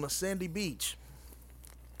 on a sandy beach.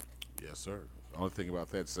 Yes, sir. The only thing about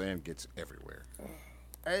that, sand gets everywhere.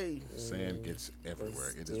 Hey, Sand gets everywhere.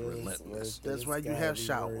 It is It's relentless. worth it. That's It's why you gotta have be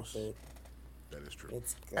showers. worth it. That is true.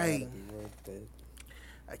 It's gotta Hey. be worth it.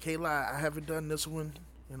 I can't lie. I haven't done this one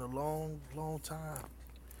in a long time.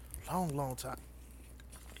 Long time.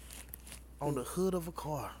 On the hood of a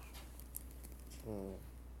car.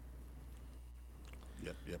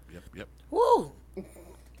 Yep. Woo!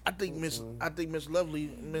 I think Miss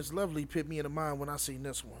Lovely put me in the mind when I seen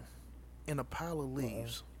this one. In a pile of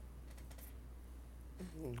leaves.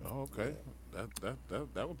 Oh, okay.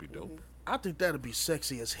 That would be dope. I think that'd be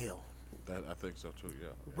sexy as hell. That I think so too. Yeah.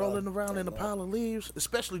 Rolling around in a pile of leaves,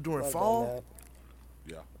 especially during I've done fall.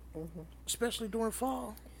 that. Yeah. Especially during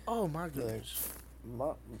fall. Oh my goodness.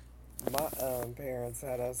 My parents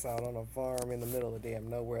had us out on a farm in the middle of damn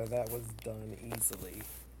nowhere. That was done easily.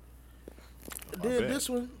 Then bet. this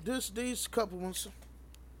one, these couple ones.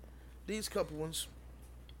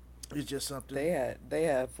 It's just something. They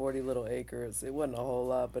had 40 little acres. It wasn't a whole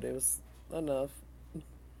lot, but it was enough.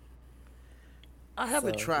 I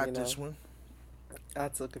haven't So, tried you know. this one. I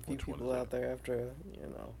took a few Which one people is out that? there after,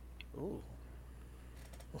 Ooh.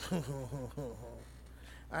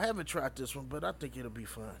 I haven't tried this one, but I think it'll be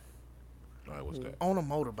fun. All right, what's that? On a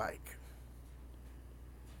motorbike.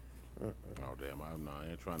 Oh damn! I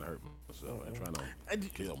ain't trying to hurt myself. I ain't trying to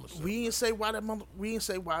And kill myself. We didn't say why we didn't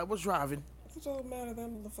say why I was driving. It don't matter. That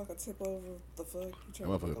motherfucker tip over. The fuck? You That trying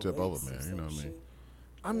motherfucker to fuck a tip over, lace or man, you some know what I mean? shit?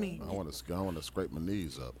 I mean, I want to scrape my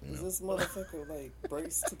knees up. You Is know, this motherfucker like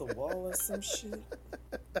braced to the wall or some shit?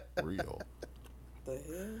 real.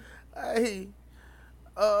 The hell? hey,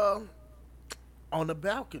 on the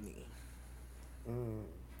balcony.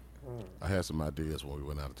 I had some ideas when we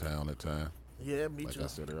went out of town that time. Yeah, me Like too. I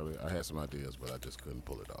said earlier, I had some ideas, but I just couldn't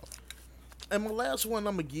pull it off. And my last one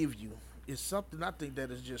I'm gonna give you is something I think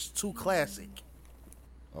that is just too classic.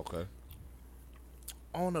 Okay.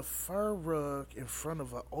 On a fur rug in front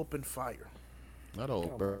of an open fire. Not old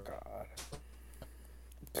Oh my bird. god.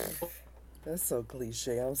 That's so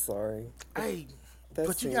cliche. I'm sorry. Hey, That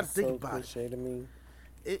but you seems gotta think so about cliche to me.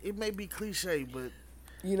 it. It may be cliche, but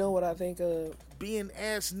You know what I think of? being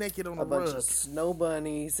ass naked on A a bunch rug. of snow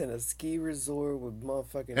bunnies in a ski resort with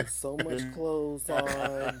motherfucking so much clothes on,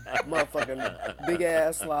 motherfucking big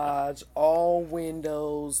ass lodge, all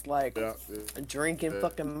windows, like drinking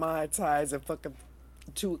fucking Mai Tais at fucking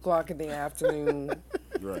 2 o'clock in the afternoon,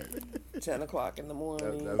 Right. 10 o'clock in the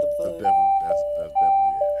morning. That's What the fuck? definitely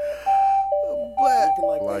But Looking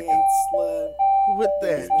like Like they ain't slept. with With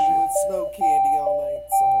that, snow candy all night.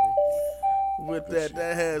 Sorry. with that,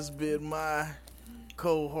 that has been my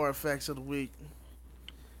cold hard facts of the week.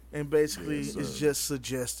 And basically, Yes, it's sir. just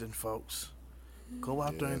suggesting, folks. Go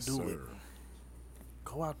out there and Yes, do sir. it.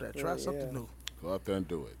 Go out there, try Yeah, something yeah. new. Go out there and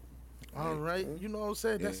do it. All right, you know what I'm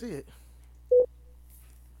saying? That's it.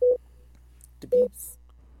 The beeps.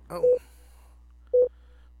 Oh,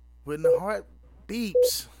 when the heart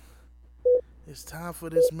beeps, it's time for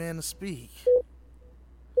this man to speak.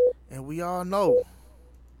 And we all know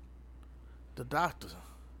the doctor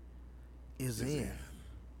is in.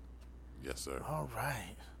 Yes, sir. All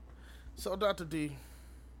right. So, Dr. D,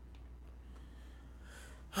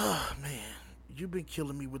 oh, man, you've been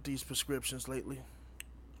killing me with these prescriptions lately.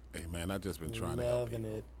 Hey, man, I just been trying to help Loving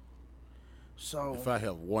people. it. So, If I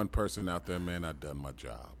help one person out there, man, I've done my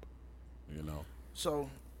job. You know?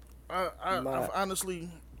 I've honestly,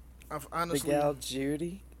 The gal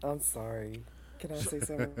Judy. I'm sorry. Can I say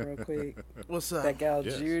something real quick? what's up? That gal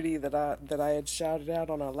Yes. Judy that I had shouted out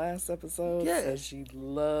on our last episode. Yeah. Said she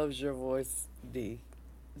loves your voice, D.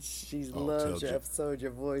 She Oh, loves tell your Ju- episode.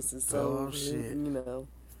 Your voice is so Oh, shit. you know.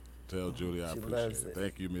 Tell Judy I She appreciate loves it. it.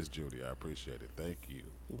 Thank you, Miss Judy. I appreciate it. Thank you.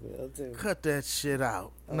 Will do. Cut that shit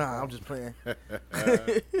out. Nah, I'm just playing.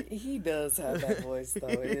 He does have that voice though.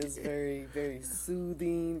 It is very, very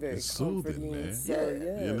soothing, very It's soothing, comforting. man. So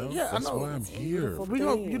yeah, You know? Yeah, I That's know. why I'm here. beautiful. We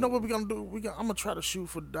gonna, you know Damn. what we're gonna do? I'm gonna try to shoot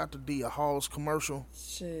for Dr. D a Halls commercial,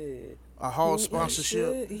 Shit. a Halls He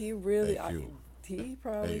sponsorship. should. He really. Thank you. He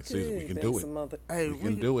probably Hey, could. see, we can make do it. some other. Hey, We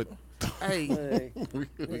can do it. Hey, Like, We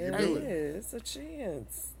yeah, can do it. it's a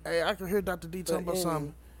chance. hey, I can hear Dr. D talking about in-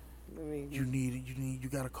 something. I mean, You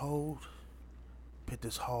got a cold? Put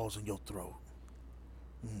this Halls in your throat.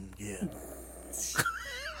 Yeah.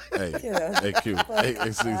 Hey, Yeah. hey, Q.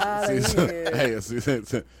 Hey, see, outta see, here. hey,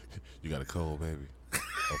 see, you got a cold, baby.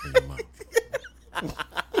 Open your mouth.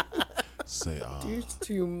 Say, you're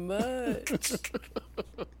too much.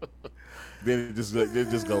 Then it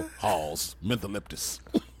just go Halls, mentholyptus.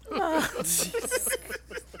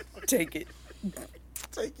 Take it.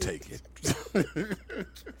 Take it.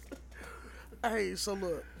 Hey, so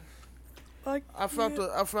look, Like, I found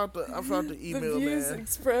the email, the views man.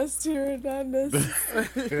 expressed here are not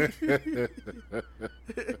necessary.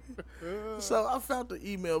 So I found the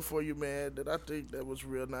email for you, man, that I think that was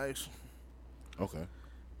real nice. Okay.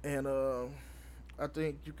 And I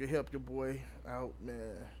think you can help your boy out,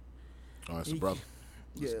 man. Oh, it's a brother.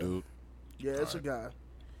 This Yeah. dude. Yeah, it's a Alright. guy.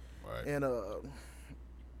 All right. And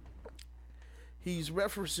he's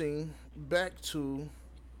referencing back to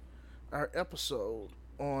our episode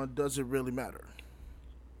on Does It Really Matter?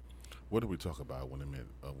 What did we talk about when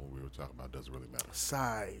we were talking about does it really matter?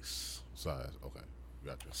 Size. Size. Okay.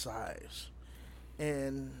 Gotcha. Size.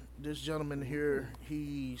 And this gentleman here,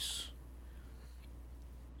 he's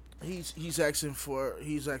asking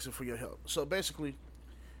for your help. So basically,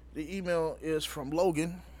 the email is from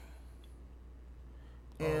Logan.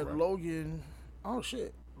 And Alright. Logan, oh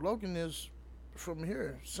shit, Logan is from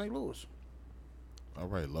here, St. Louis. All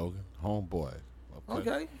right, Logan. Homeboy.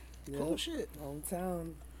 Okay, cool Yep. shit.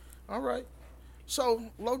 Hometown. All right. So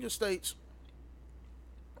Logan states,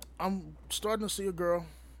 I'm starting to see a girl.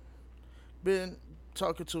 Been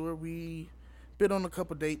talking to her. We been on a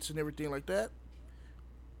couple dates and everything like that.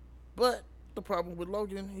 But the problem with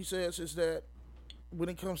Logan, he says, is that when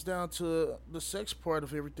it comes down to the sex part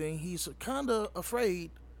of everything, he's kind of afraid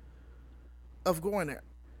of going there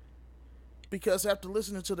because after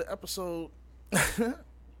listening to the episode,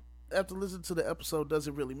 after listening to the episode, does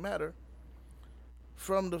it really matter?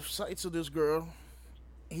 From the sights of this girl,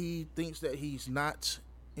 he thinks that he's not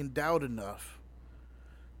endowed enough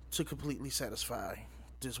to completely satisfy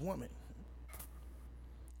this woman.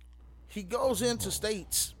 He goes into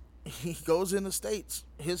states. He goes into states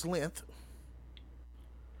his length,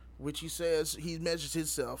 which he says he measures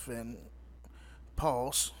himself and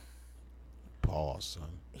pause. Pause, son.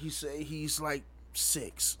 He say he's like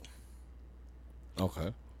 6,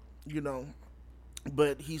 Okay. you know.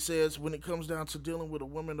 But he says when it comes down to dealing with a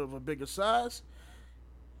woman of a bigger size,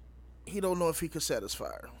 he don't know if he could satisfy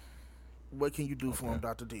her. What can you do for him,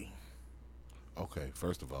 Dr. D? Okay,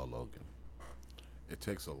 first of all, Logan, it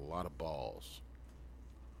takes a lot of balls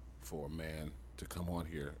for a man to come on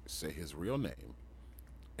here, say his real name,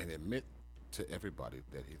 and admit to everybody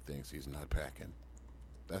that he thinks he's not packing.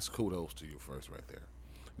 That's kudos to you first, right there.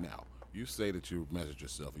 Now, you say that you measured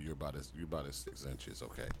yourself and you're about as 6 inches.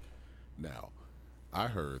 Okay. Now, I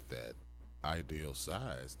heard that ideal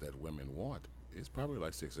size that women want is probably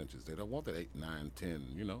like 6 inches. They don't want that 8, 9, 10.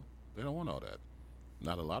 You know, they don't want all that.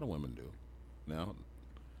 Not a lot of women do. Now,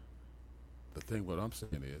 the thing what I'm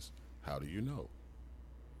saying is, how do you know?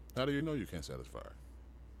 How do you know you can't satisfy her?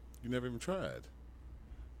 You never even tried.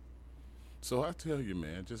 So I tell you,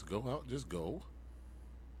 man, just go out, just go.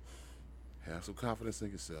 Have some confidence in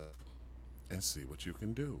yourself and see what you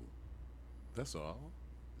can do. That's all.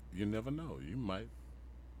 You never know. You might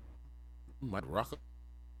rock her.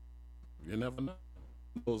 You never know.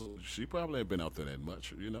 She probably ain't been out there that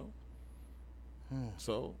much, you know.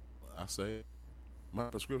 So I say, my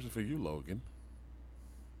prescription for you, Logan,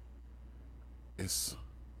 is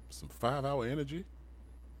some 5-hour energy,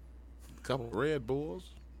 a couple of Red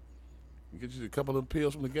Bulls, get you a couple of them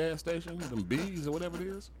pills from the gas station, them B's or whatever it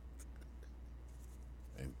is,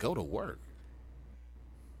 and go to work.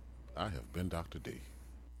 I have been Dr. D.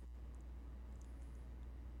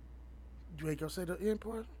 You ain't gonna say the end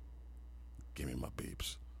part? Give me my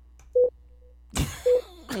beeps.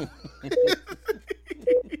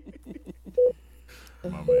 My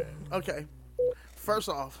man. Okay. First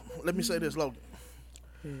off, let me say this, Logan.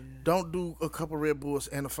 Don't do a couple Red Bulls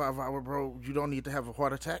and a 5-hour, bro. You don't need to have a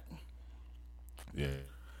heart attack. Yeah,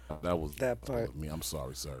 that was That part. me. I'm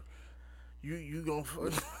sorry, sir. You gonna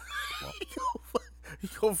you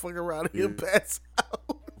gonna fuck around and he'll pass out.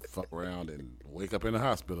 Fuck around and wake up in the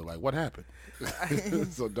hospital. Like, what happened?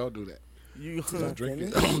 So don't do that. You Just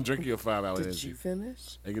drink your 5-hour Did energy. you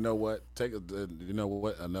finish? And you know what? You know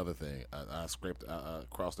what? Another thing. I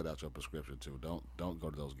crossed it out your prescription too. Don't go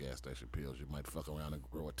to those gas station pills. You might fuck around and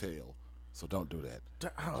grow a tail. So don't do that.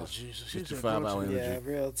 Oh Jesus! Get He your said 5-hour go to- Yeah, energy.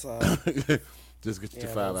 real talk. Just get your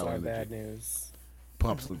Yeah, 5-hour that's our energy. bad news.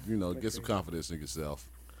 Pump some, get some confidence in yourself.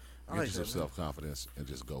 I Get like you some that, man. self confidence and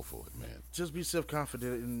just go for it, man. Just be self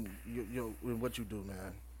confident in what you do,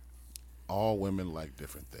 man. All women like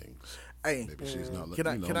different things. Hey, Maybe she's not. can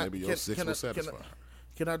I? Maybe your 6 will satisfy her.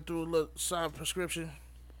 Can I do a little side prescription?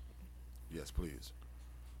 Yes, please.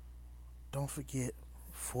 Don't forget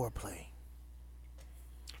foreplay.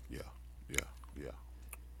 Yeah.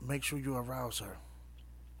 Make sure you arouse her.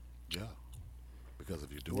 Yeah. Because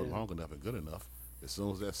if you do it long enough and good enough, as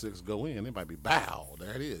soon as that 6 go in, it might be bow.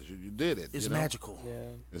 There it is. You did it. It's you know? magical. Yeah,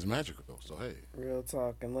 It's magical. So hey, real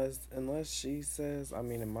talk. Unless she says, I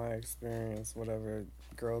mean, in my experience, whatever,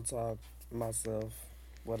 girl talk, myself,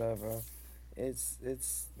 whatever, it's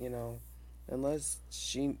unless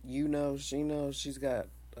she knows she's got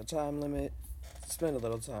a time limit, spend a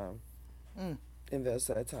little time. Invest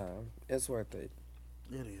that time. It's worth it.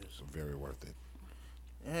 It is. very worth it.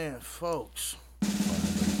 And folks,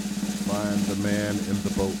 Find the man in the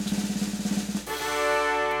boat.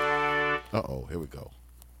 Uh-oh, here we go.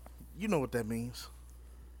 you know what that means.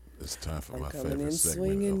 It's time for I'm my coming favorite in segment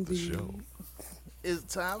swinging, of the B. show. It's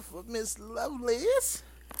time for Miss Lovelace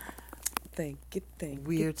Thank you,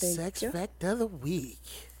 Weird thank Sex you. Fact of the Week.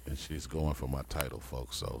 And she's going for my title,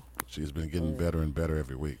 folks. So she's been getting better and better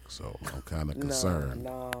every week. So I'm kind of concerned.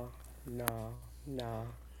 No.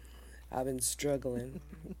 I've been struggling,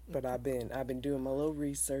 but I've been doing my little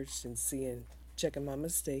research and checking my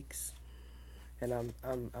mistakes, and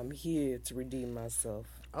I'm here to redeem myself.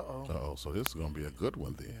 Uh-oh. Uh-oh, so this is going to be a good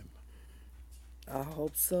one then. I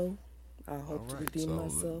hope so. I hope to right, redeem so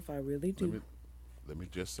myself. I really do. Let me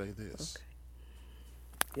just say this.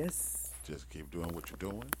 Okay. Yes. Just keep doing what you're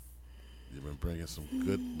doing. You've been bringing some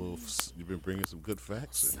good you've been bringing some good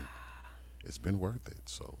facts, and it's been worth it.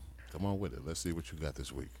 So come on with it. Let's see what you got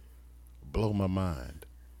this week. Blow my mind.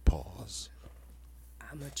 Pause.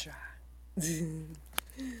 I'ma try.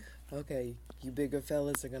 Okay, you bigger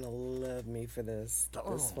fellas are gonna love me for this.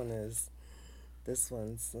 This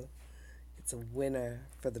one's it's a winner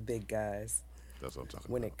for the big guys. That's what I'm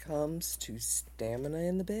talking When about. it comes to stamina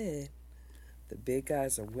in the bed, the big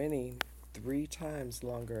guys are winning 3 times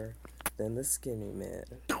longer than the skinny men.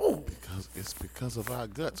 Because it's because of our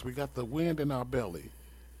guts. We got the wind in our belly.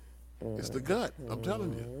 It's the gut. I'm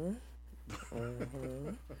telling you.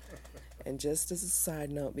 And just as a side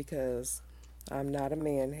note, because I'm not a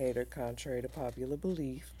man hater, contrary to popular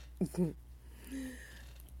belief,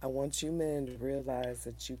 I want you men to realize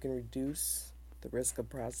that you can reduce the risk of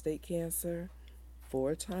prostate cancer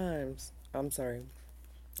 4 times.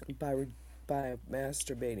 By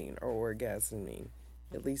masturbating or orgasming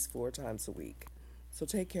at least 4 times a week. So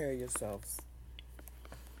take care of yourselves.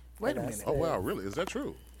 Wait a And I minute. Oh, wow. Really? Is that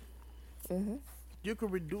true? You can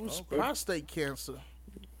reduce Okay. prostate cancer.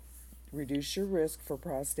 Reduce your risk for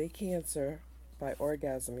prostate cancer by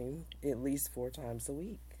orgasming at least 4 times a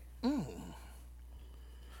week.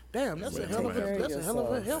 Damn, that's a Man, hell of take a care that's a hell of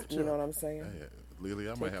a yourselves. health You know tip. what I'm saying? Hey, Lily,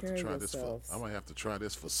 I might have care to of try this yourselves. I might have to try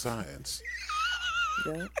this for science.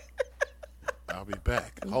 Yeah. I'll be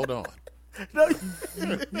back. Hold on.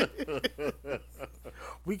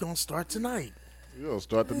 We gonna start tonight. We're gonna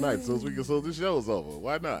start tonight so this show's over.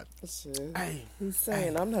 Why not? Shit. Hey, He's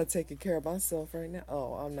saying I'm not taking care of myself right now.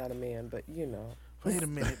 Oh, I'm not a man, but you know. wait a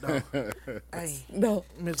minute though. Hey, No.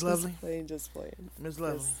 Miss Lovely, Just playing. Miss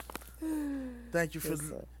Lovely. Thank you for Yes,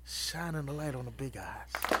 sir. shining the light on the big eyes.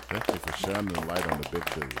 Thank you for shining the light on the big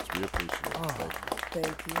dudes. We appreciate it.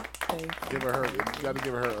 Thank you. Thank you. Give her you gotta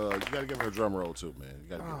give her a drum roll too, man. You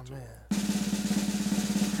gotta give Oh it to her. man.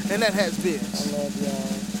 And that has been I love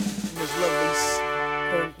y'all. Miss Lovely's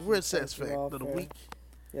Thank you. Weird Sex Thank you Fact all of the for- week.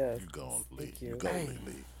 Yes. You gone, Lee. Thank You you. go, Hey.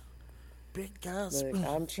 Lee. Big guys. Look,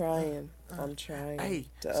 I'm trying. I'm trying. Hey,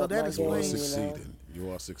 to so up that my You are explains- game, succeeding. You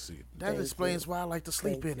are succeeding. That Thank explains you. why I like to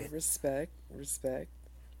sleep Thank in you. it. Respect.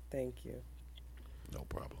 Thank you. No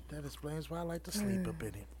problem. That explains why I like to sleep up in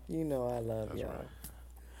it. You know I love That's y'all. right.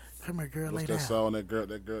 Come here, girl, lay What's down. that song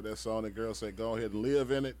that song that girl said, go ahead and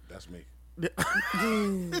live in it? That's me. Look,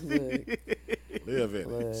 Live in it.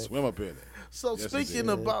 Look. Swim up in it. So Yes, speaking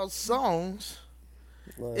indeed. about songs,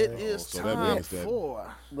 look, it is so that time means that-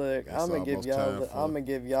 for look. It's I'm gonna give almost y'all. time for- I'm gonna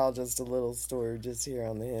give y'all just a little story just here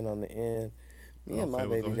on the end. Me and my Okay, well,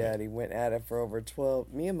 baby go ahead. daddy went at it for over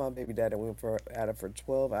 12. Me and my baby daddy at it for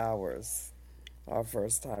 12 hours. Our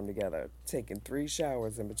first time together, taking 3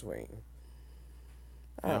 showers in between.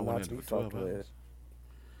 Y'all I'm went not to in be for 12 fucked with.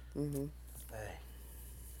 hours? hey,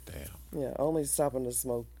 Damn. Yeah, only stopping to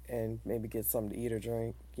smoke and maybe get something to eat or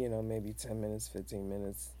drink. You know, maybe 10 minutes, 15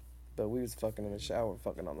 minutes. But we was fucking in the shower,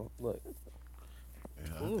 fucking on the look.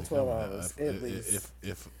 Yeah, I Ooh. think 12 I'm- hours, I- at least.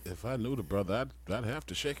 If I knew the brother, I'd have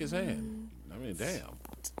to shake his hand. I mean, damn.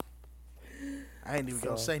 I ain't even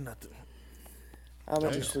gonna So- say nothing. I'm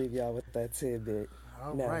gonna Damn. just leave y'all with that tidbit.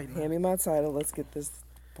 All Now, right. hand me my title. Let's get this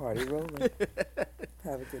party rolling.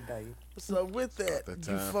 Have a good night. So with that, About that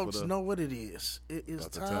you time for folks the- know what it is. It is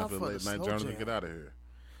About the time time for for the the late night slow journal to jam, get out of here.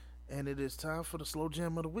 and it is time for the slow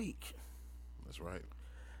jam of the week. That's right.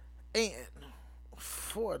 And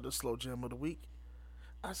for the slow jam of the week,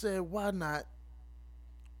 I said, why not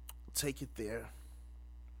take it there?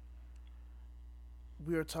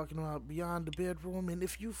 We are talking about Beyond the Bedroom, and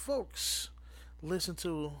if you folks listen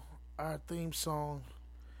to our theme song,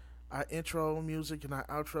 our intro music, and our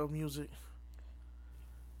outro music,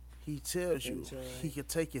 he tells you Enjoy. he can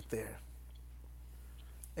take it there.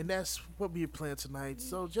 And that's what we're playing tonight.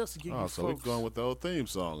 So just to give Oh, you so we're folks, going with the old theme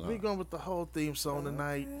song, huh? we're going with the whole theme song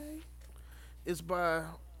tonight. It's by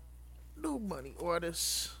New Money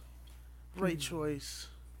artist Ray Choice.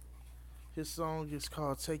 His song is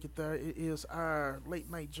called Take It There. It is our late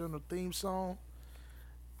night journal theme song.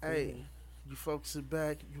 Hey, you folks sit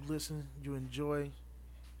back, you listen, you enjoy.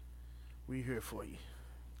 We're here for you.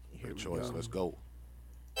 Here Good we choice. go. Let's go.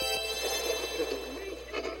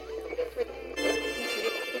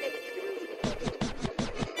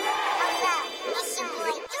 It's your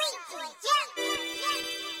boy, 3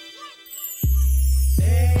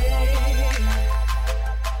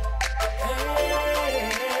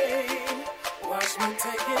 Hey, watch me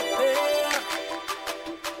take it there.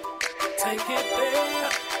 Take it there.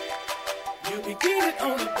 You can get it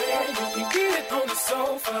on the bed, you can get it on the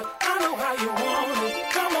sofa. I know how you want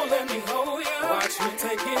it. Come on, let me hold ya. Watch me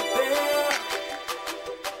take it there.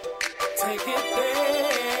 Take it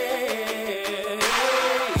there.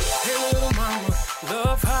 Hey, little mama,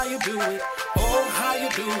 love how you do it. Oh, how you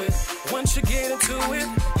do it. Once you get into it,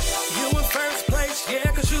 you in first place,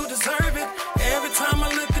 yeah, 'cause you deserve it. Every time I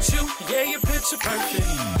look at you, yeah, your picture perfect.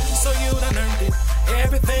 So you done earned it.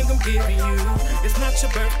 Everything I'm giving you, it's not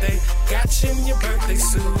your birthday. Got you in your birthday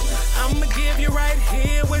suit. I'ma give you right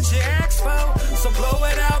here what you asked for. So blow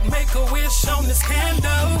it out, make a wish on this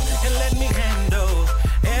candle, and let me handle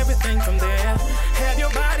everything from there. Have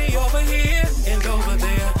your body over here and over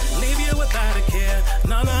there. Leave you without a care.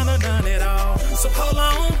 No, none at all. So hold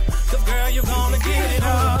on, 'cause girl, you're gonna get it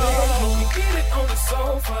all. You can get it on the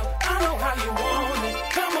sofa. I know how you want it.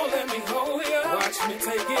 Come on, let me hold you. Watch me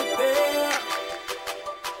take it there.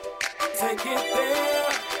 Take it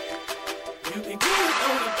there. You can get it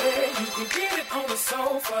on the bed. You can get it on the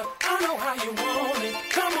sofa. I know how you want it.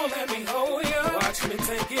 Come on, let me hold you. Watch me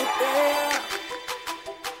take it there.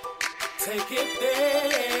 Take it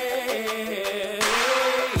there.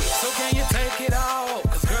 So can you take it all?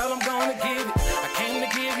 'Cause girl, I'm gonna give it. I came to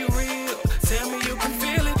give you real. Tell me you can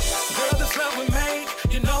feel it. Girl, this love we made,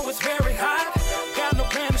 you know it's very hot. Got no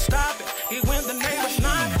plan to stop it. Even when the neighbors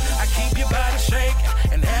knock, I keep your body shaking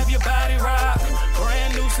and have your body rock.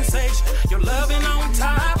 Brand new sensation, your loving on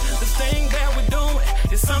top. This thing that we're doing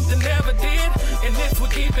is something never did. And if we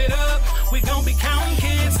keep it up, we gon' be counting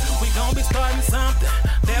kids. We gon' be starting something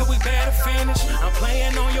that we better finish. I'm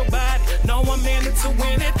playing on your body, no 1 minute to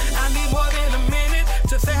win it. I need more than a minute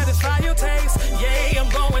to satisfy your taste. Yeah, I'm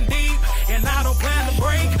going deep, and I don't plan to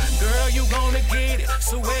break. Girl, you gonna get it,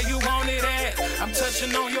 so where you want it at? I'm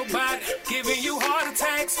touching on your body, giving you heart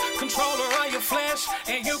attacks. Controller of your flesh,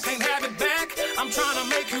 and you can't have it back. I'm trying to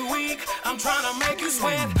make you weak, I'm trying to make you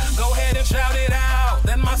sweat. Go ahead and shout it out,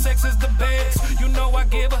 that my sex is the best. You know I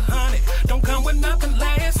give 100, don't come with nothing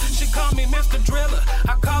less. She call me Mr. Driller,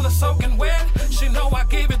 I call her soaking wet. She know I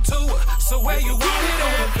give it to her, so where you want it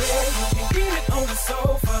on the bed, you can get it on the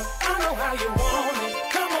sofa. I know how you want it.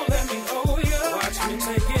 Come on, let me hold you. Watch me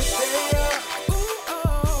take it there. Ooh,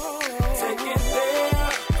 oh. Take it there.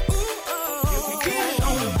 Ooh, oh. You can get it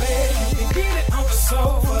on the bed, you can get it on the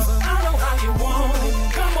sofa. I know how you want it.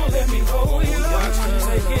 Come on, let me hold you. Watch me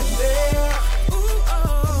take it there. Ooh, oh.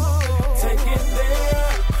 Take it there.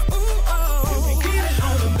 Ooh, oh. You can get it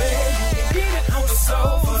on the bed, you can get it on the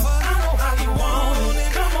sofa. I know how you want it.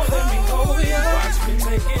 Come on, let me hold you. Watch me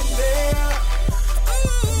take it there.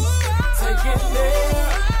 Take it there.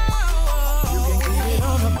 You can get it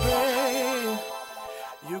on the bed.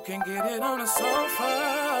 You can get it on the sofa.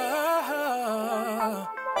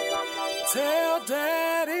 Tell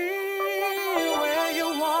daddy where you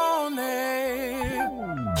want it.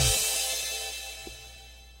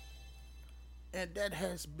 And that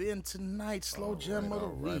has been tonight's Slow Jam of the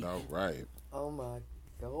Week. All right. Oh my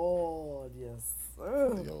God, yes,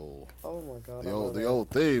 sir. The old, Oh my God. the old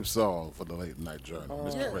theme song for the Late Night Journal.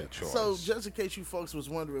 Mr. Great Choice. So just in case you folks was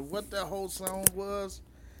wondering what that whole song was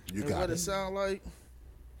you and got what it. it sound like,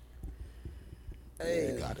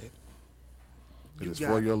 hey, You got it. It You is got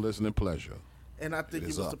for it. your listening pleasure. and I think It it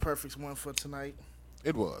is was up. the perfect one for tonight.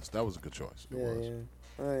 It was. That was a good choice. It was. Yeah.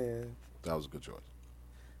 Oh yeah. That was a good choice.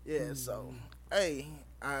 Yeah, so hey,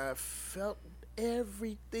 I felt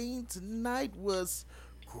everything tonight was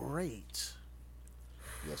great.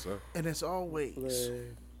 Yes, sir. And as always,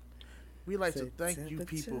 Blood. we like to The thank you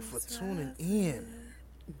people for temperature's tuning in,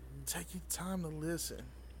 taking time to listen.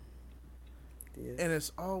 Yeah. And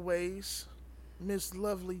as always, Miss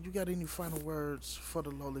Lovely, you got any final words for the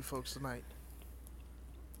lowly folks tonight?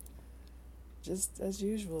 Just as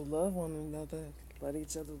usual, love one another, let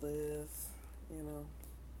each other live. You know.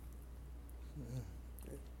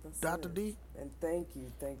 That's Dr. it. D? And thank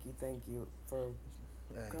you for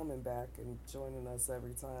Hey, coming back and joining us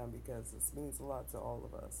every time, because this means a lot to all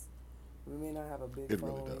of us. We may not have a big It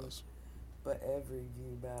phone, really does. but every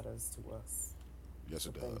view matters to us. Yes,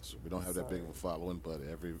 it Thank does. you. We don't have that big of a Sorry. following, but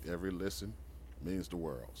every listen means the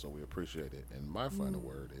world. So we appreciate it. And my final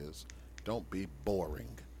word is, don't be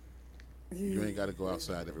boring. You ain't got to go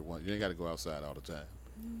outside everyone. You ain't got to go outside all the time.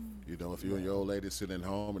 You know, if you and your old lady sitting at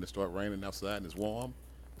home and it start raining outside and it's warm,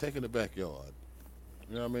 take it in the backyard.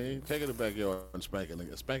 You know what I mean? Take it in the backyard and spank it in the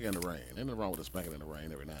rain. Ain't nothing wrong with a spanking in the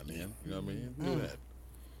rain every now and then. You know what I mean? Do that.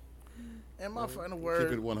 and my final Keep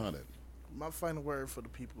word, it 100. my final word for the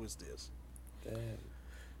people is this: Damn.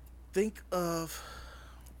 think of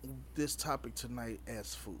this topic tonight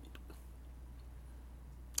as food.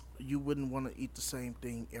 You wouldn't want to eat the same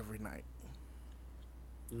thing every night.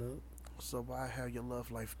 No. So why have your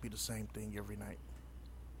love life be the same thing every night?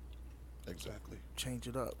 Exactly. Change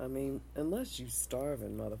it up. I mean, unless you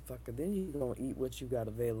starving, motherfucker, then you gonna eat what you got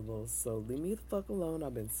available. So leave me the fuck alone.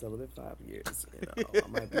 I've been celibate 5 years. You know, I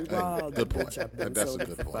might be wild, Good but point. bitch, I've been That's a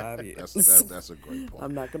celibate good for 5 years. point. That's a great point.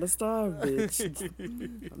 I'm not gonna starve, bitch.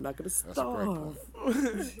 I'm not gonna That's a great starve.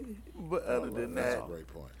 point. But other than That's that, a great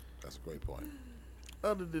point. That's a great point.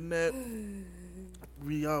 other than that,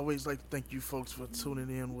 we always like to thank you folks for tuning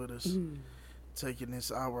in with us, taking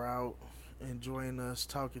this hour out, enjoying us,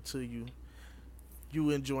 talking to you. You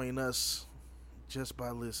enjoying us just by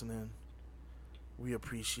listening. We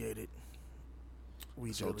appreciate it.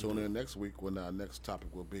 We So really tune do. in next week when our next topic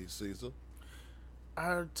will be, Caesar.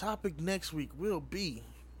 Our topic next week will be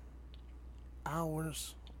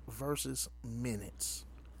hours versus minutes.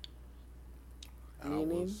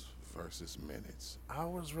 Meaning? Hours versus minutes.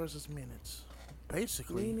 Hours versus minutes.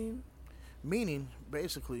 Basically. Meaning,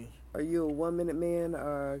 Basically. are you a 1 minute man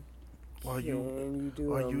or Are can you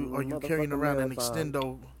do are you carrying motherfucking around an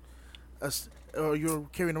marathon? or you're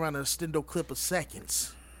carrying around an extendo clip of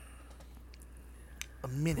seconds? A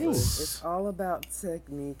minute. It's all about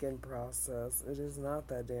technique and process. It is not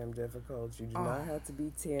that damn difficult. You do not have to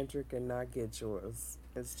be tantric and not get yours.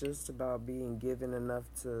 It's just about being given enough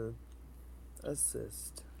to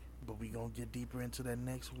assist. But we gonna get deeper into that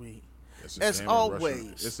next week. It's a As game of always.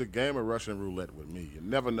 Russian, it's a game of Russian roulette with me. You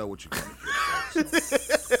never know what you're going to get.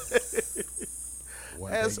 folks.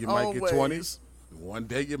 One As day you might get 20. always. One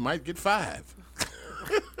day you might get 5.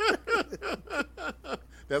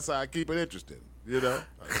 That's how I keep it interesting. You know,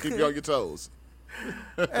 I keep you on your toes.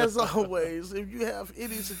 As always, if you have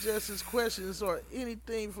any suggestions, questions, or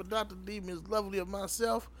anything for Dr. D, Ms. Lovely, or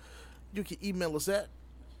myself, you can email us at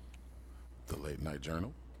The Late Night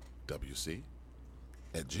Journal, WC,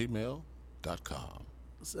 @gmail.com.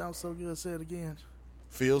 sounds so good. Say it again.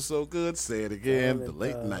 Feels so good. Say it again. Damn it, The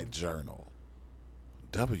Late Night Journal,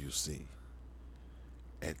 WC,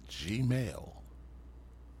 @gmail.com.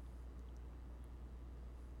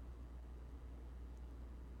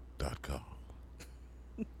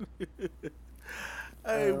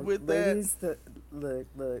 Hey, with that, Ladies, look,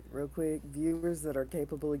 real quick. Viewers that are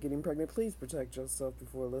capable of getting pregnant, please protect yourself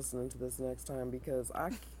before listening to this next time because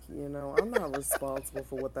I'm not responsible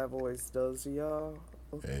for what that voice does to y'all.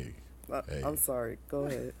 Hey, hey. I'm sorry. Go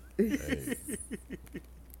ahead. Hey.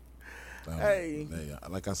 Hey.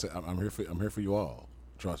 Like I said, I'm here for you all.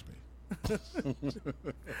 Trust me.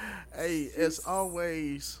 hey, as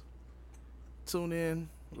always, tune in,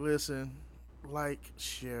 listen, like,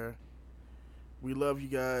 share. We love you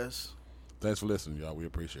guys. Thanks for listening, y'all. We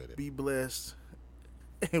appreciate it. Be blessed,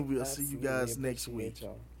 and we'll see you guys next week. Appreciate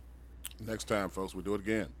y'all. Next time, folks, we'll do it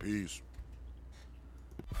again. Peace.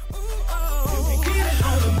 You can get it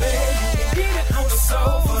on the bed, you can get it on the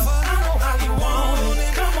sofa. I know how you want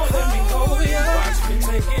it. Come on, let me go here. Watch me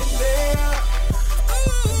take it there.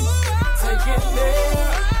 Take it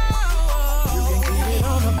there. You can get it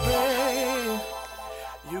on the bed.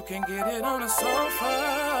 You can get it on the sofa.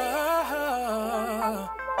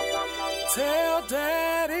 Take